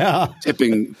whole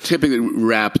tipping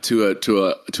rap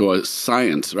to a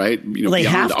science, right? They beyond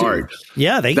have to. art.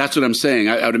 Yeah, that's what I'm saying.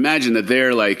 I would imagine that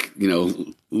they're like,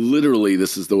 literally,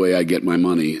 this is the way I get my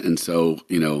money, and so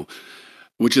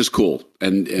which is cool.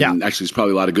 And actually, there's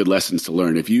probably a lot of good lessons to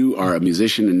learn. If you are a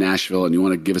musician in Nashville and you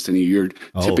want to give us any of your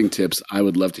tipping tips, I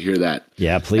would love to hear that.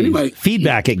 Yeah, please. Anyway,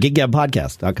 feedback at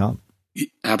giggabpodcast.com.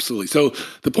 Absolutely. So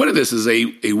the point of this is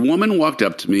a woman walked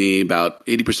up to me about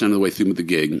 80% of the way through the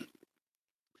gig.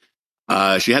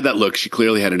 She had that look. She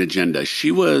clearly had an agenda.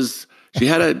 She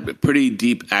had a pretty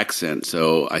deep accent.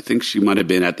 So I think she might have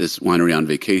been at this winery on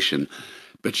vacation.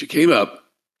 But she came up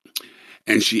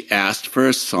and she asked for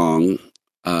a song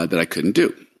that I couldn't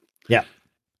do. Yeah.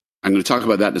 I'm going to talk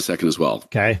about that in a second as well.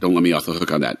 Okay. Don't let me off the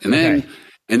hook on that.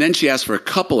 And then she asked for a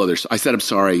couple others. I said, I'm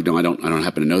sorry. I don't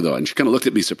happen to know though. And she kind of looked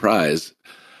at me surprised.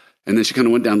 And then she kind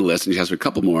of went down the list and she asked for a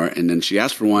couple more. And then she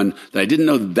asked for one that I didn't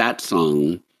know that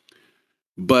song,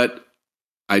 but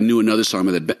I knew another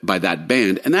song by that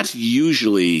band. And that's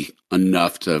usually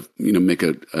enough to, make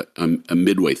a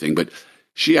midway thing. But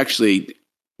she actually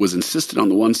was insistent on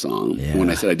the one song. Yeah. When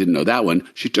I said I didn't know that one,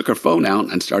 she took her phone out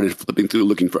and started flipping through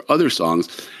looking for other songs.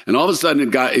 And all of a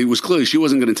sudden it was clear she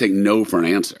wasn't going to take no for an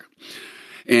answer.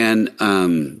 And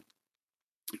I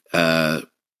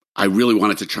really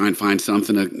wanted to try and find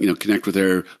something to connect with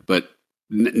her, but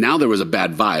now there was a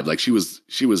bad vibe. Like she was.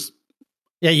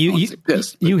 Yeah,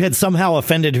 you had somehow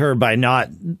offended her by not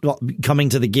coming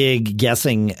to the gig,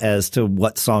 guessing as to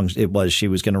what song it was she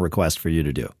was going to request for you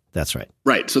to do. That's right.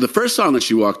 Right. So the first song that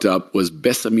she walked up was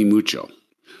 "Bésame Mucho."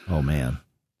 Oh man.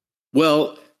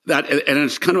 Well, and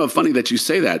it's kind of funny that you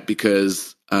say that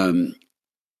because.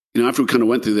 After we kind of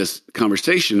went through this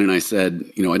conversation and I said,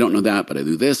 I don't know that, but I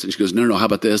do this. And she goes, no, how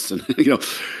about this? And,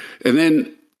 and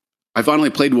then I finally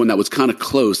played one that was kind of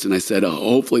close. And I said,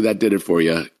 hopefully that did it for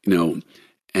you,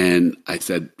 And I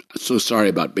said, so sorry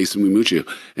about Bésame Mucho.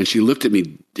 And she looked at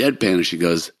me deadpan and she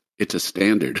goes, it's a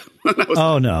standard.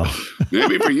 No.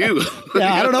 Maybe for you.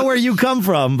 Yeah, I don't know where you come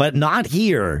from, but not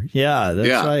here. Yeah,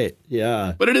 that's right.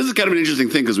 Yeah. But it is kind of an interesting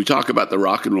thing because we talk about the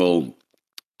rock and roll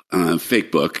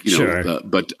fake book, sure.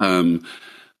 But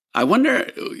I wonder,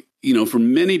 for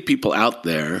many people out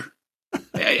there,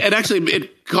 and actually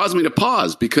it caused me to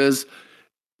pause because,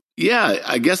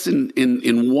 I guess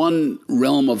in one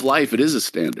realm of life, it is a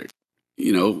standard,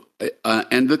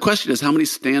 and the question is how many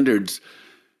standards.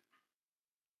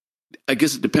 I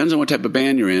guess it depends on what type of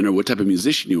band you're in or what type of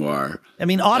musician you are. I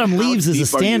mean, Autumn Leaves is a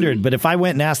standard, but if I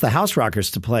went and asked the House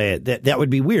Rockers to play it, that would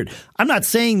be weird. I'm not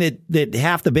saying that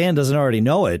half the band doesn't already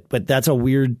know it, but that's a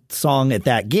weird song at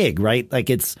that gig, right?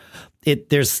 Like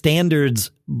there's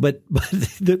standards, but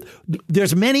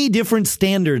there's many different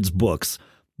standards books.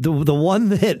 The one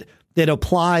that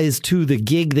applies to the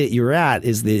gig that you're at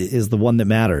is the one that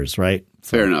matters, right?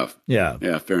 So, fair enough. Yeah.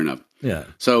 Yeah. Fair enough. Yeah.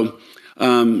 So,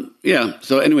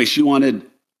 So anyway, she wanted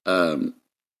a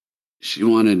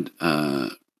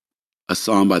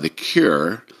song by The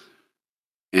Cure,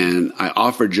 and I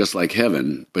offered Just Like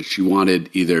Heaven, but she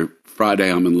wanted either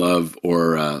Friday I'm in Love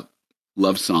or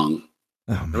Love Song.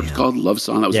 Oh man, what's called Love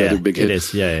Song. That was the other big hit. It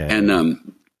is. Yeah.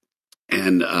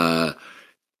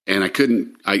 And I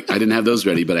couldn't. I didn't have those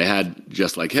ready, but I had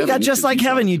Just Like Heaven. You got Just Like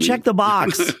Heaven. You check the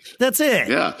box. That's it.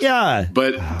 Yeah.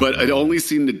 But it only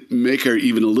seemed to make her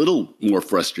even a little more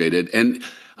frustrated. And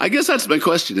I guess that's my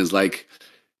question: is like,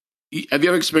 have you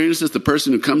ever experienced this? The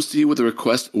person who comes to you with a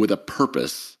request with a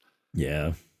purpose.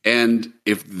 Yeah. And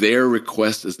if their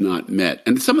request is not met,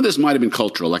 and some of this might have been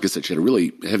cultural. Like I said, she had a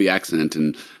really heavy accent,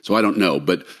 and so I don't know.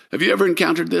 But have you ever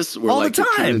encountered this? Where, all the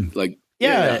time.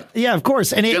 Yeah, of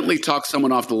course. And gently talk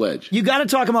someone off the ledge. You got to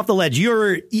talk them off the ledge.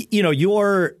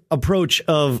 Your approach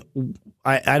of,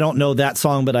 I don't know that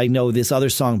song, but I know this other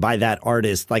song by that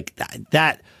artist. Like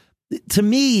that to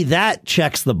me, that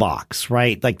checks the box,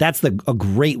 right? Like that's a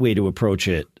great way to approach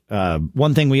it.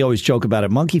 One thing we always joke about at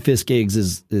Monkey Fist gigs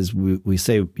is we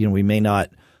say, we may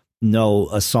not know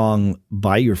a song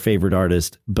by your favorite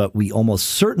artist, but we almost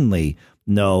certainly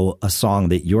know a song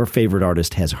that your favorite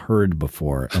artist has heard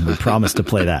before, and we promise to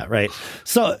play that, right?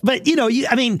 So, but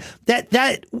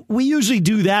that we usually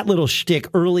do that little shtick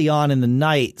early on in the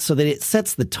night so that it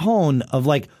sets the tone of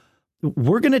like,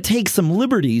 we're going to take some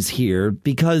liberties here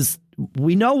because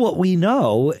we know what we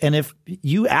know, and if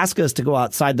you ask us to go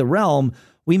outside the realm,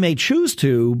 we may choose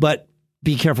to, but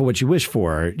be careful what you wish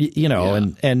for,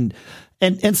 and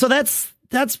so that's.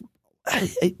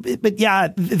 But yeah,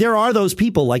 there are those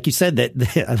people, like you said, that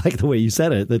I like the way you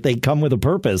said it, that they come with a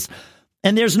purpose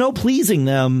and there's no pleasing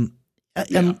them.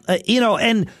 And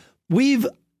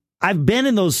I've been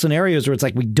in those scenarios where it's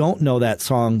like, we don't know that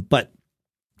song, but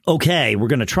okay, we're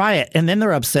going to try it. And then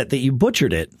they're upset that you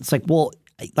butchered it. It's like, well,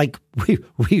 like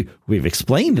we've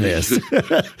explained this.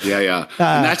 Yeah.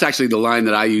 And that's actually the line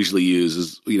that I usually use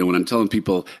is, when I'm telling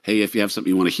people, hey, if you have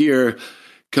something you want to hear,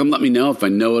 come let me know. If I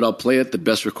know it, I'll play it. The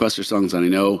best requests are songs that I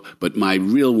know. But my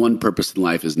real one purpose in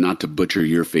life is not to butcher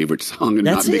your favorite song and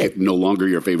not make it no longer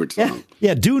your favorite song.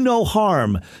 Yeah. Do no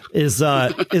harm is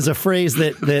a phrase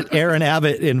that Aaron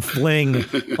Abbott in Fling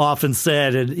often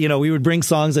said. And, we would bring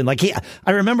songs in. Like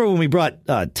I remember when we brought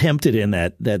Tempted in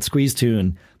that Squeeze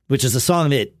tune, which is a song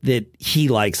that he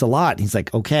likes a lot. He's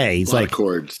like, okay. He's like, of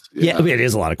chords. Yeah, it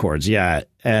is a lot of chords. Yeah.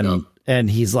 And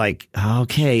he's like,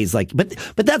 okay. He's like, but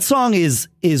that song is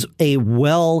a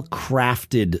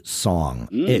well-crafted song.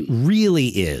 It really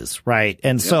is. Right.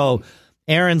 And so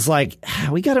Aaron's like,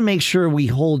 we got to make sure we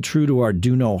hold true to our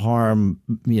do no harm,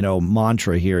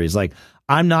 mantra here. He's like,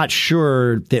 I'm not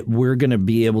sure that we're going to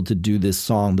be able to do this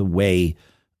song the way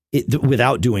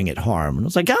without doing it harm. And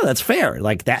it's like, oh, that's fair.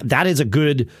 Like that is a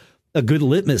good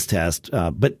litmus test.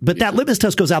 But that litmus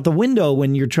test goes out the window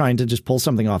when you're trying to just pull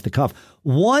something off the cuff.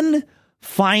 One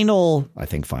final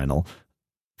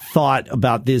thought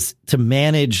about this to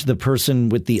manage the person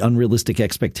with the unrealistic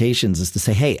expectations is to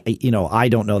say, hey, I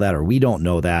don't know that, or we don't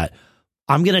know that.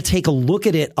 I'm going to take a look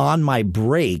at it on my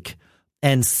break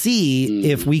and see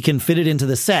if we can fit it into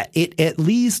the set. It at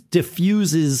least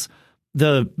diffuses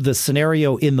the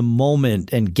scenario in the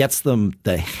moment and gets them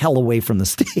the hell away from the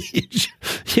stage,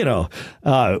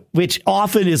 which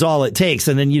often is all it takes.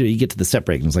 And then, you get to the set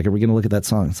break and it's like, are we going to look at that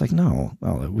song? It's like, no,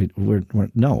 we're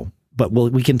no, but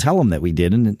we can tell them that we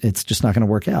did, and it's just not going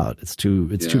to work out. It's too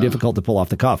difficult to pull off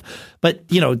the cuff. But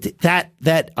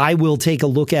that I will take a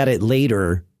look at it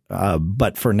later.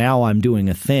 But for now I'm doing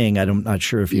a thing. I'm not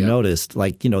sure if you noticed,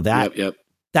 that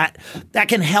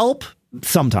can help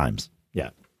sometimes. Yeah.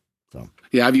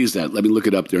 Yeah, I've used that. Let me look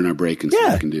it up during our break and see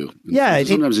what I can do. Yeah.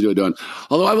 Sometimes I do it done.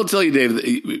 Although I will tell you,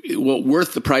 Dave, what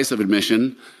worth the price of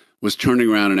admission was turning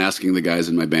around and asking the guys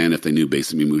in my band if they knew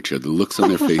Besame Mucho. The looks on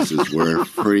their faces were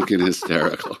freaking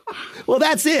hysterical. Well,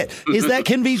 that's it. Is that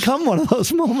can become one of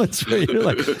those moments where you're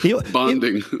like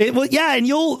bonding. And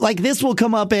you'll this will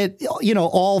come up at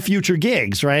all future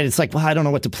gigs, right? It's like, well, I don't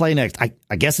know what to play next.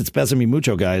 I guess it's Besame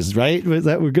Mucho, guys, right? Is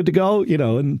that we're good to go?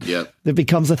 And it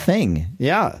becomes a thing.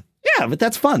 Yeah. Yeah, but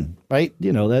that's fun, right?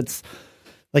 That's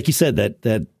like you said,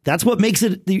 that's what makes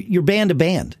it your band a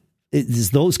band. It is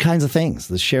those kinds of things,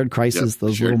 the shared crisis,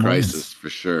 those shared little crisis moments. For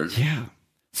sure. Yeah.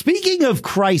 Speaking of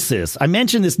crisis, I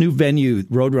mentioned this new venue,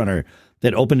 Roadrunner,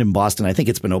 that opened in Boston. I think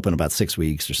it's been open about 6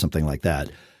 weeks or something like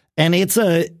that. And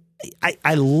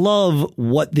I love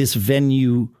what this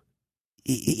venue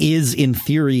is in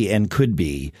theory and could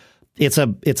be. It's a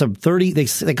 30.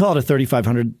 They call it a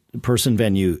 3,500 person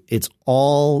venue. It's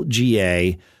all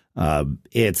GA.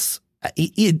 It's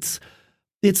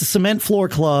a cement floor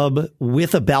club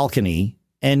with a balcony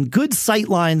and good sight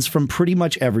lines from pretty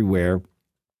much everywhere,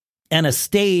 and a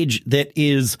stage that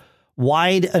is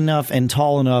wide enough and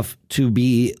tall enough to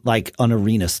be like an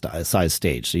arena size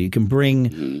stage. So you can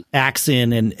bring acts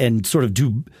in and sort of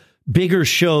do bigger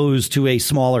shows to a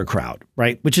smaller crowd,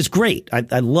 right? Which is great.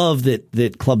 I love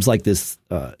that clubs like this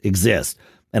exist,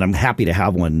 and I'm happy to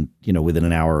have one, within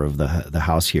an hour of the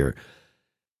house here.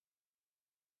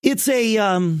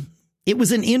 It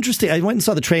was an interesting. I went and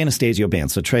saw the Trey Anastasio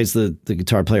band. So Trey's the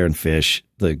guitar player in Fish.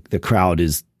 The crowd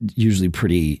is usually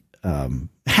pretty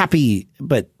happy,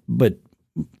 but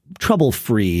trouble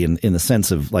free in the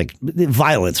sense of like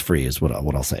violence free is what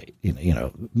I'll say.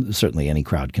 Certainly any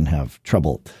crowd can have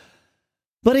trouble.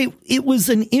 But it was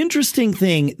an interesting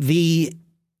thing. The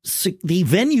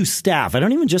venue staff, I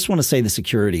don't even just want to say the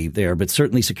security there, but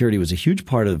certainly security was a huge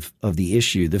part of the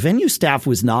issue. The venue staff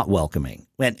was not welcoming.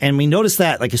 And we noticed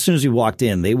that like as soon as we walked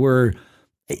in, they were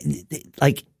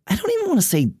like, I don't even want to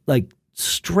say like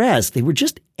stressed. They were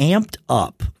just amped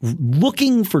up,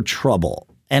 looking for trouble.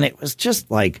 And it was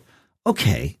just like,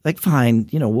 okay, like fine,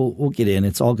 we'll get in.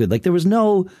 It's all good. Like there was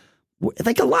no,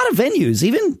 like a lot of venues,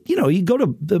 even, you go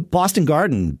to the Boston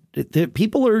Garden,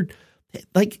 people are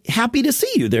like happy to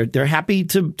see you. They're happy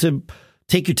to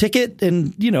take your ticket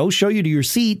and, show you to your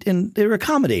seat, and they're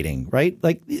accommodating, right?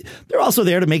 Like they're also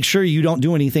there to make sure you don't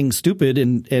do anything stupid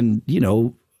and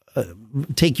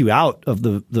take you out of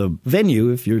the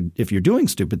venue if you're doing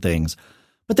stupid things,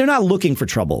 but they're not looking for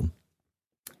trouble.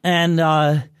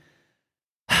 And,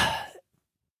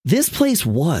 this place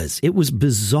it was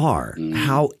bizarre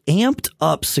how amped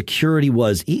up security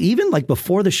was. Even like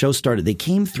before the show started, they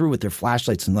came through with their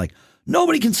flashlights and like,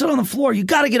 nobody can sit on the floor. You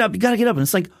got to get up. You got to get up. And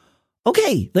it's like,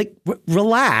 okay, like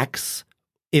relax.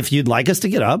 if you'd like us to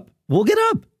get up, we'll get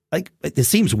up. Like, it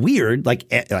seems weird. Like,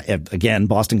 again,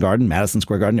 Boston Garden, Madison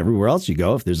Square Garden, everywhere else you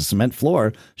go, if there's a cement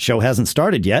floor, show hasn't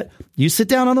started yet, you sit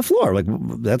down on the floor. Like,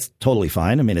 that's totally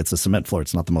fine. I mean, it's a cement floor.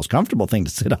 It's not the most comfortable thing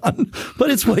to sit on, but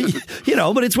it's what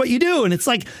but it's what you do. And it's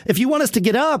like, if you want us to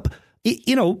get up,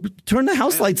 turn the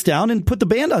house lights down and put the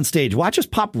band on stage. Watch us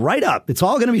pop right up. It's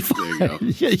all going to be fine.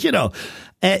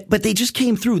 But they just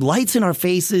came through, lights in our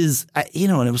faces,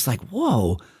 and it was like,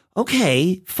 whoa.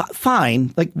 Okay,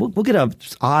 fine. Like, we'll get a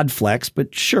odd flex,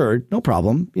 but sure, no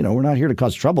problem. We're not here to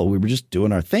cause trouble. We were just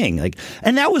doing our thing. Like,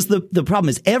 and that was the problem,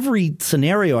 is every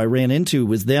scenario I ran into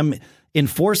was them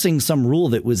enforcing some rule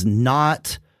that was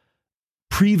not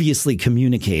previously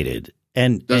communicated.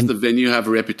 And does the venue have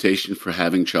a reputation for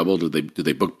having trouble? Do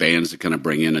they book bands to kind of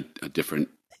bring in a different?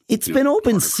 It's been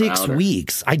open 6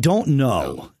 weeks. I don't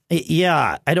know. No.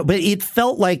 Yeah, I don't, but it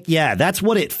felt like, that's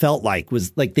what it felt like,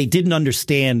 was like they didn't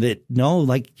understand that. No,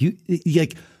 like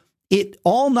it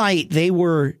all night they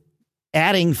were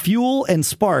adding fuel and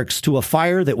sparks to a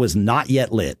fire that was not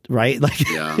yet lit. Right. Like,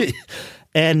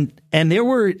 and there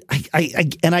were,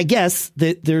 I guess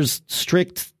that there's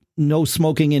strict no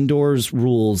smoking indoors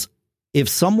rules. If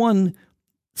someone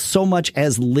so much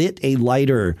as lit a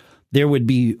lighter, there would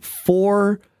be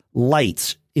 4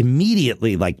 lights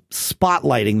immediately, like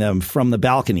spotlighting them from the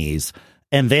balconies,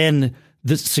 and then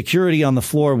the security on the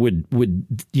floor would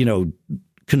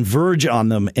converge on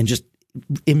them and just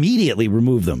immediately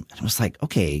remove them. And I was like,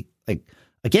 okay, like,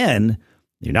 again,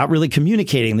 you're not really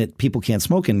communicating that people can't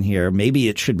smoke in here. Maybe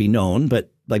it should be known, but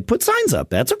like, put signs up.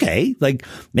 That's okay. Like,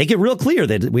 make it real clear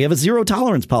that we have a zero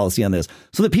tolerance policy on this,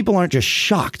 so that people aren't just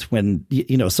shocked when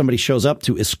somebody shows up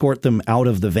to escort them out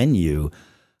of the venue.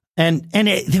 And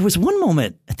there was one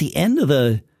moment at the end of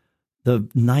the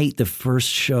night, the first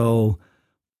show,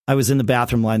 I was in the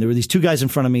bathroom line. There were these 2 guys in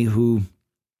front of me who,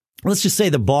 let's just say,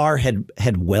 the bar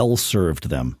had well served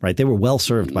them, right? They were well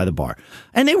served by the bar,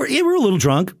 and they were a little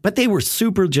drunk, but they were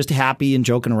super just happy and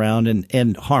joking around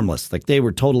and harmless. Like, they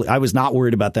were totally, I was not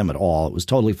worried about them at all. It was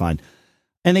totally fine.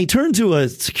 And they turned to a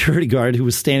security guard who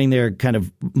was standing there kind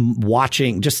of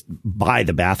watching just by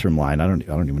the bathroom line. I don't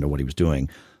even know what he was doing.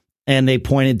 And they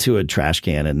pointed to a trash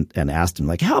can and asked him,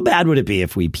 like, how bad would it be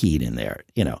if we peed in there?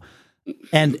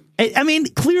 And I mean,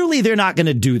 clearly they're not going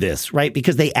to do this, right?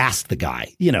 Because they asked the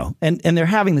guy, and they're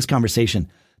having this conversation.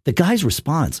 The guy's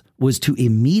response was to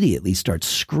immediately start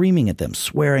screaming at them,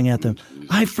 swearing at them.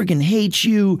 I freaking hate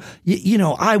you.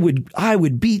 I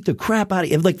would beat the crap out of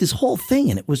you. Like, this whole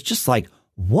thing. And it was just like,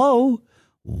 whoa,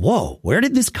 where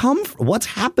did this come from? What's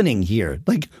happening here?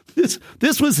 Like,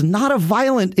 this was not a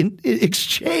violent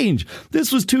exchange.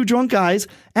 This was 2 drunk guys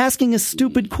asking a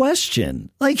stupid question.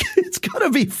 Like, it's going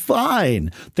to be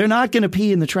fine. They're not going to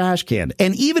pee in the trash can.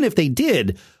 And even if they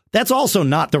did, that's also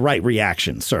not the right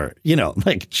reaction, sir.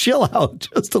 Like, chill out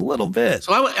just a little bit.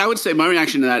 So I would say my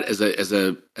reaction to that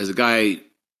as a guy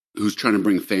who's trying to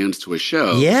bring fans to a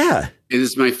show. Yeah.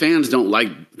 Is my fans don't like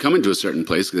coming to a certain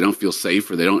place because they don't feel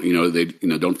safe, or they don't,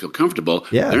 don't feel comfortable.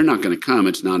 Yeah. They're not going to come.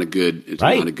 It's not a good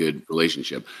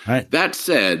relationship. Right. That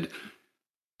said,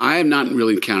 I have not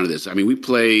really encountered this. I mean, we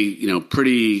play,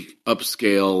 pretty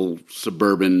upscale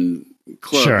suburban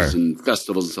clubs and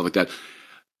festivals and stuff like that.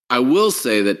 I will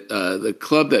say that the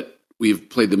club that we've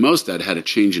played the most at had a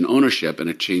change in ownership and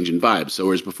a change in vibe. So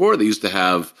whereas before they used to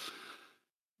have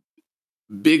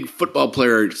big football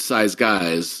player size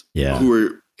guys who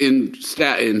were in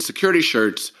security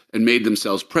shirts and made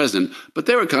themselves present, but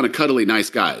they were kind of cuddly, nice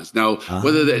guys. Now,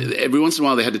 whether every once in a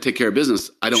while they had to take care of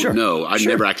business, I don't know. I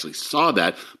never actually saw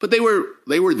that, but they were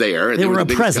there. They were a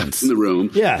presence in the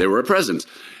room. Yeah, they were a presence.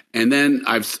 And then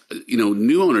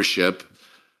new ownership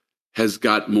has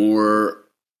got more.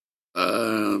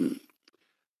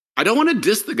 I don't want to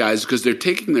diss the guys because they're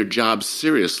taking their jobs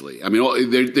seriously. I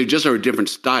mean, they just are a different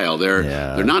style.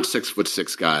 They're not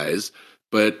 6'6" guys,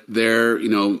 but they're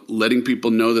letting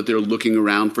people know that they're looking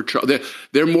around for trouble.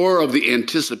 They're more of the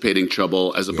anticipating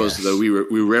trouble as opposed to the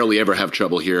we rarely ever have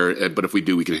trouble here, but if we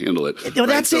do, we can handle it. No,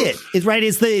 that's it. It's right.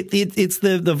 It's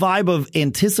the vibe of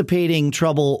anticipating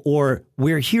trouble, or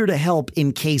we're here to help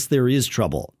in case there is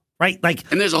trouble. Right,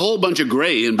 like, and there's a whole bunch of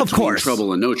gray in between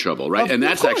trouble and no trouble, right? And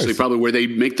that's actually probably where they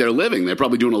make their living. They're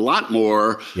probably doing a lot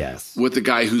more with the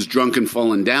guy who's drunk and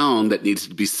fallen down that needs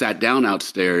to be sat down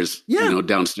downstairs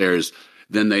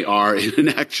than they are in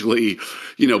actually,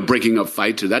 breaking up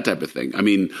fights or that type of thing. I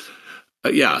mean,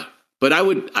 but that's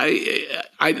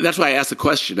why I asked the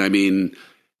question. I mean,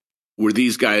 were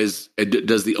these guys,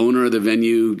 does the owner of the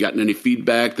venue gotten any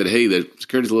feedback that, hey, the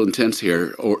security's a little intense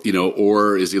here?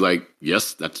 Or is he like,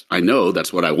 yes, I know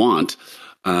that's what I want.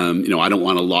 I don't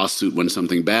want a lawsuit when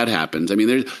something bad happens. I mean,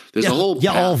 there's a whole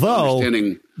path although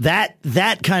understanding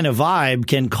that kind of vibe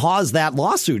can cause that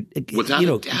lawsuit without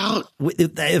a doubt.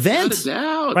 Events, without a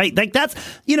doubt. right? Like that's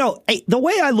the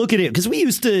way I look at it, because we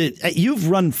used to. You've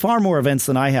run far more events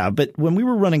than I have, but when we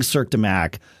were running Cirque du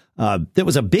Mac, there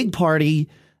was a big party,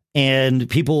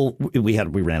 and we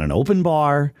ran an open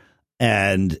bar,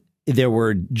 and there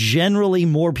were generally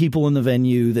more people in the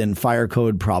venue than fire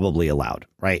code probably allowed.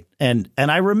 Right. And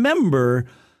I remember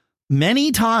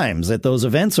many times at those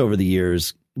events over the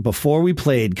years before we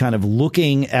played, kind of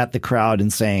looking at the crowd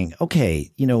and saying,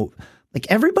 okay, like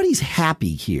everybody's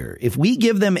happy here. If we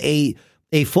give them a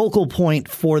focal point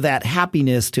for that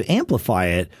happiness to amplify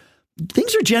it,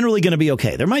 things are generally going to be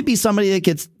okay. There might be somebody that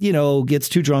gets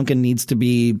too drunk and needs to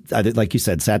be, like you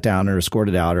said, sat down or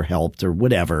escorted out or helped or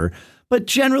whatever. But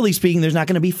generally speaking, there's not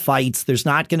going to be fights. There's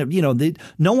not going to,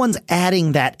 no one's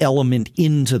adding that element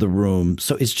into the room.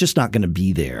 So it's just not going to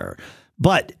be there.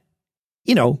 But,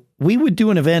 we would do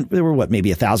an event. There were maybe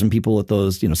 1,000 people at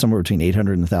those, somewhere between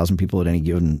 800 and 1,000 people at any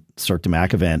given Cirque du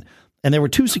Mac event. And there were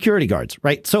 2 security guards,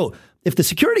 right? So if the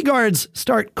security guards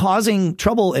start causing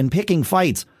trouble and picking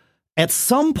fights, at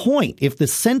some point, if the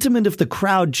sentiment of the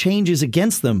crowd changes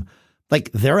against them,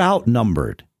 like they're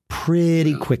outnumbered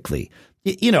pretty quickly.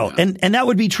 And that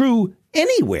would be true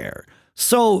anywhere.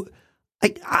 So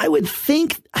I would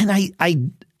think, and I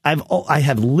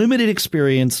have limited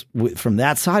experience from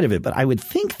that side of it, but I would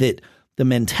think that the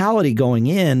mentality going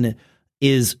in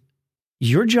is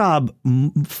your job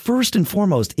first and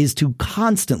foremost is to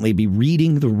constantly be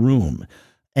reading the room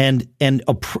and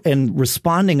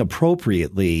responding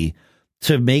appropriately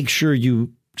to make sure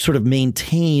you sort of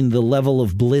maintain the level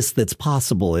of bliss that's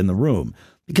possible in the room.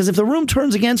 Because if the room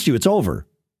turns against you, it's over.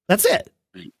 That's it.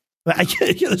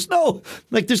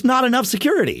 There's not enough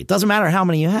security. It doesn't matter how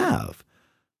many you have.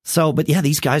 So, but yeah,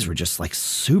 these guys were just like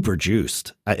super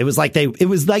juiced. It was like they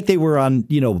were on,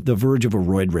 the verge of a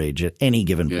roid rage at any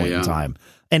given point in time.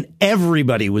 And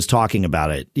everybody was talking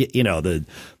about it.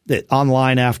 The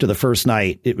online after the first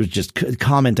night, it was just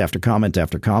comment after comment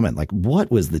after comment. Like, what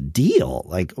was the deal?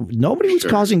 Like, nobody was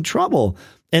causing trouble.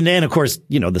 And then, of course,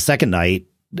 the second night,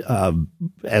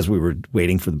 as we were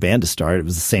waiting for the band to start, it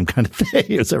was the same kind of thing.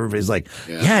 It was everybody's like,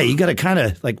 you got to kind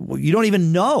of like, you don't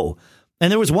even know.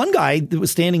 And there was one guy that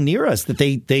was standing near us that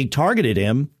they targeted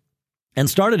him and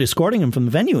started escorting him from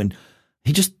the venue. And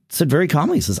he just said very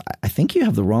calmly, he says, I think you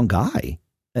have the wrong guy.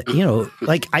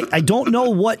 I don't know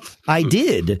what I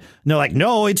did. And they're like,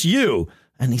 no, it's you.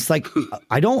 And he's like,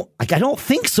 I don't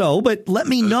think so, but let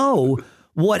me know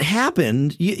what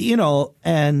happened,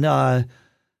 and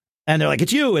they're like,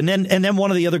 it's you. And then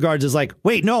one of the other guards is like,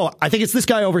 wait, no, I think it's this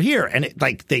guy over here. And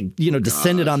they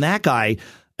descended on that guy.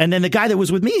 And then the guy that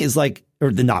was with me is like,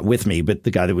 or not with me, but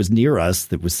the guy that was near us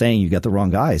that was saying you got the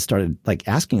wrong guy started like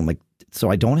asking him like,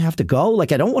 so I don't have to go?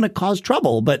 Like, I don't want to cause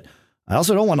trouble, but I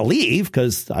also don't want to leave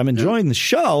because I'm enjoying the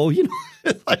show. And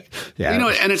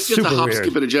it's just a hop,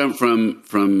 skip, and a jump from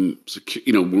when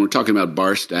we're talking about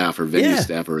bar staff or venue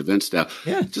staff or event staff,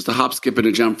 just a hop, skip, and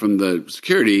a jump from the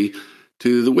security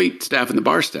to the wait staff and the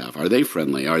bar staff. Are they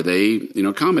friendly? Are they,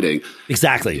 accommodating?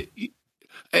 Exactly.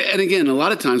 And again, a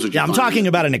lot of times, I'm talking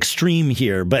about an extreme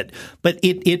here, but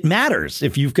it matters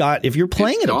if you're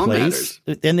playing at a place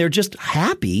and they're just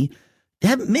happy.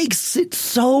 That makes it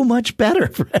so much better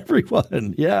for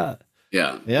everyone. Yeah.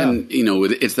 Yeah. And,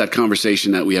 it's that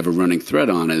conversation that we have a running thread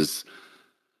on is,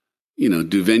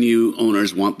 do venue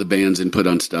owners want the band's input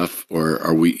on stuff, or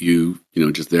are we,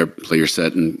 just there, play your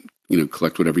set and,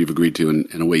 collect whatever you've agreed to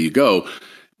and away you go.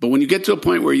 But when you get to a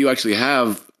point where you actually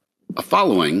have a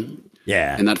following,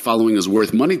 and that following is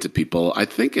worth money to people, I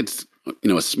think it's,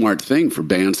 a smart thing for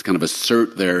bands to kind of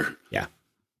assert their,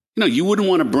 you wouldn't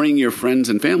want to bring your friends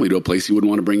and family to a place you wouldn't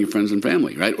want to bring your friends and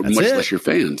family, right? Or much less your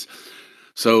fans.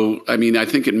 So, I mean, I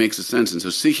think it makes a sense. And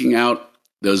so seeking out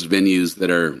those venues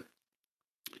that are,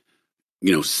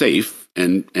 safe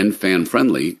and fan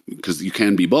friendly, because you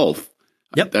can be both.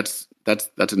 Yep. That's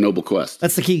a noble quest.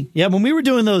 That's the key. Yeah. When we were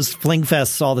doing those fling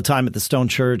fests all the time at the Stone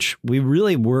Church, we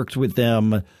really worked with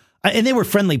them, and they were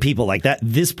friendly people like that.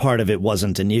 This part of it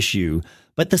wasn't an issue,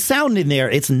 but the sound in there,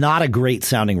 it's not a great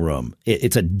sounding room.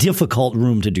 It's a difficult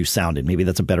room to do sound in. Maybe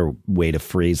that's a better way to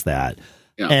phrase that.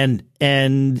 Yeah.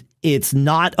 And it's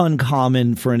not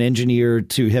uncommon for an engineer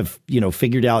to have,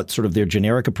 figured out sort of their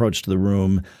generic approach to the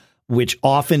room, which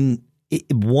often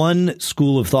one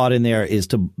school of thought in there is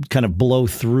to kind of blow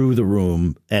through the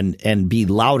room and be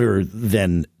louder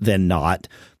than not,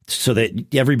 so that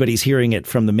everybody's hearing it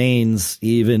from the mains,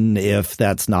 even if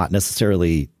that's not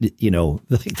necessarily,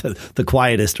 the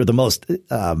quietest or the most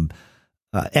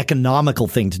economical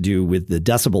thing to do with the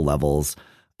decibel levels.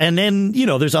 And then,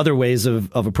 there's other ways of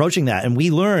approaching that. And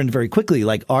we learned very quickly,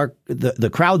 like the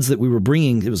crowds that we were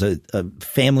bringing, it was a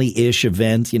family-ish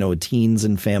event, teens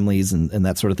and families and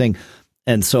that sort of thing.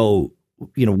 And so,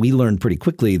 we learned pretty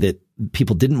quickly that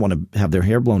people didn't want to have their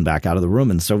hair blown back out of the room.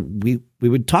 And so we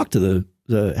would talk to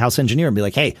the house engineer and be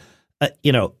like, hey,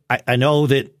 I know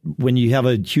that when you have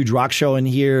a huge rock show in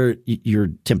here, your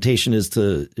temptation is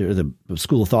or the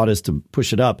school of thought is to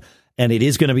push it up. And it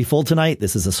is going to be full tonight.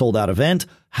 This is a sold out event.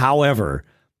 However,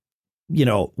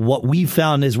 what we've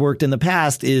found has worked in the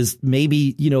past is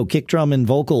maybe, kick drum and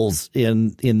vocals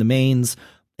in the mains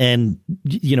and,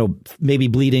 maybe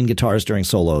bleed in guitars during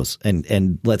solos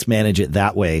and let's manage it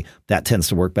that way. That tends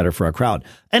to work better for our crowd.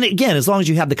 And again, as long as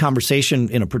you have the conversation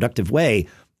in a productive way,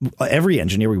 every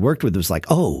engineer we worked with was like,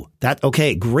 oh,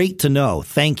 okay, great to know.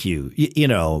 Thank you.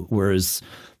 Whereas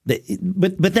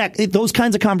those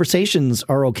kinds of conversations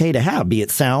are okay to have, be it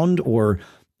sound or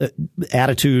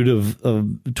attitude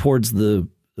of towards the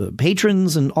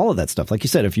patrons and all of that stuff. Like you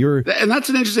said, and that's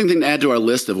an interesting thing to add to our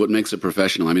list of what makes a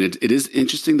professional. I mean, it is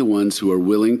interesting the ones who are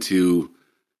willing to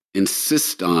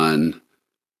insist on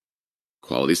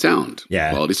quality sound,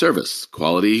 quality service,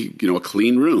 quality, a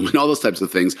clean room and all those types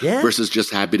of things versus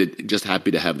just happy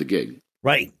to have the gig.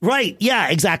 Right. Yeah,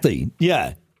 exactly.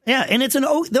 Yeah. Yeah. And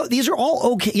these are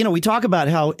all okay. We talk about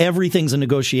how everything's a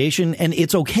negotiation and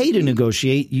it's okay to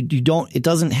negotiate. It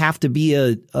doesn't have to be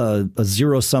a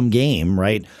zero sum game,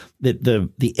 right? That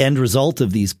the end result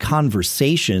of these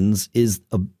conversations is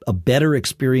a better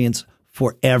experience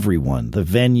for everyone, the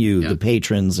venue, the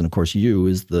patrons, and of course you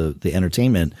is the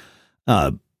entertainment.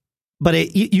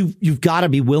 But you've got to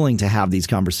be willing to have these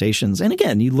conversations. And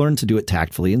again, you learn to do it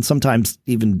tactfully. And sometimes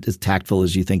even as tactful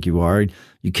as you think you are,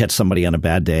 you catch somebody on a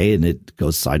bad day and it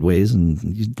goes sideways and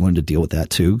you learn to deal with that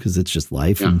too, because it's just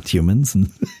life and humans.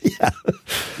 And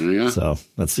so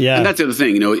that's, And that's the other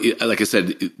thing, like I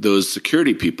said, those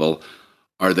security people,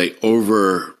 are they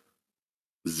over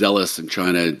zealous and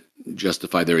trying to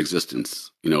justify their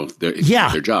existence,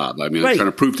 their job? I mean, I'm trying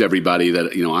to prove to everybody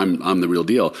that, I'm the real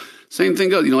deal. Same thing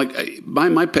goes, like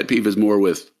my pet peeve is more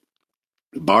with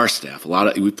bar staff.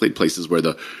 We played places where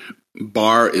the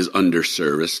bar is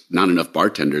underserviced, not enough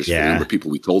bartenders for the number of people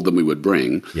we told them we would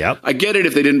bring. Yep. I get it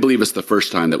if they didn't believe us the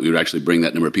first time that we would actually bring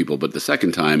that number of people, but the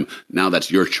second time, now that's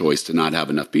your choice to not have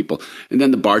enough people. And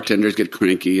then the bartenders get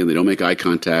cranky and they don't make eye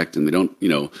contact and they don't,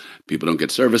 people don't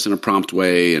get service in a prompt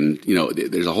way. And,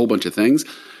 there's a whole bunch of things.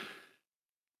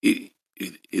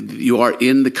 You are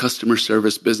in the customer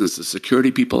service business. The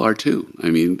security people are too. I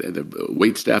mean, the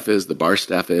wait staff is, the bar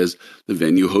staff is, the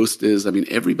venue host is. I mean,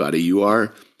 everybody. You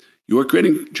are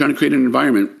trying to create an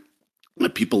environment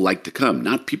that people like to come.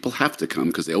 Not people have to come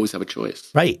because they always have a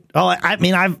choice. Right. Oh, I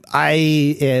mean, I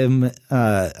am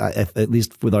at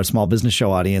least with our small business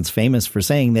show audience, famous for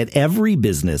saying that every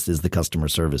business is the customer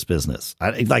service business.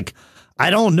 I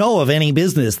don't know of any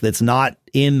business that's not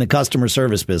in the customer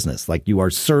service business. Like you are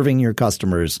serving your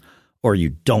customers or you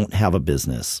don't have a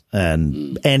business.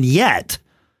 And yet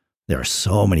there are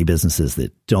so many businesses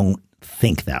that don't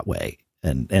think that way.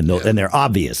 And they're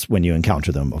obvious when you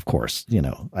encounter them, of course.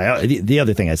 The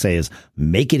other thing I say is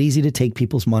make it easy to take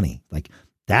people's money. Like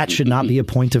that should not be a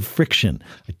point of friction.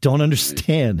 I don't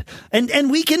understand. And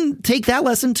we can take that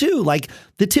lesson too. Like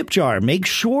the tip jar, make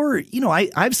sure,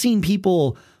 I've seen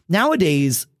people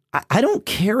nowadays, I don't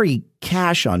carry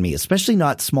cash on me, especially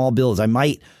not small bills. I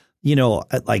might,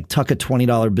 like tuck a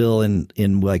 $20 bill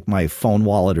in like my phone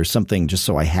wallet or something just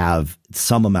so I have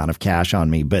some amount of cash on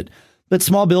me. But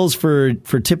small bills for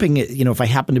tipping it, if I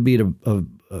happen to be at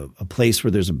a place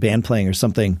where there's a band playing or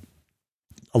something,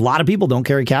 a lot of people don't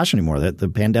carry cash anymore. The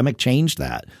pandemic changed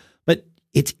that. But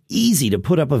it's easy to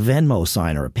put up a Venmo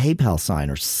sign or a PayPal sign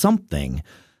or something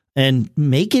and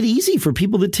make it easy for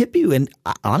people to tip you. And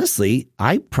honestly,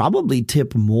 I probably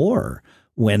tip more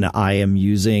when I am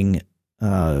using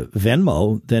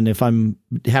Venmo than if I'm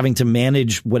having to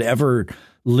manage whatever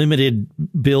limited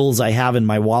bills I have in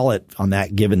my wallet on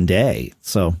that given day.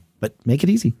 So, but make it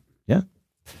easy. Yeah.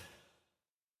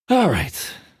 All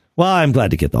right. Well, I'm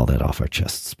glad to get all that off our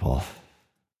chests, Paul.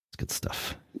 It's good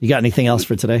stuff. You got anything else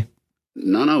for today?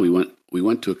 No. We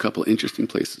went to a couple interesting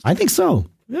places. I think so.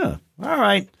 Yeah. All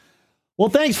right. Well,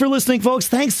 thanks for listening, folks.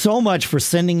 Thanks so much for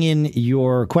sending in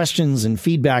your questions and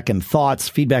feedback and thoughts.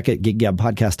 Feedback at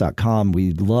giggabpodcast.com.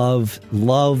 We love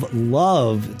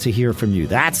to hear from you.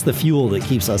 That's the fuel that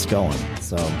keeps us going.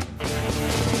 So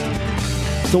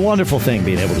it's a wonderful thing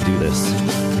being able to do this.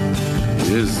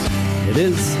 It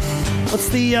is. What's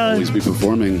the always be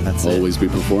performing? That's always it. Be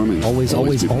performing. Always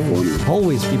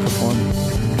be performing.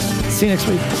 See you next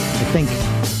week. I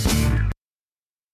think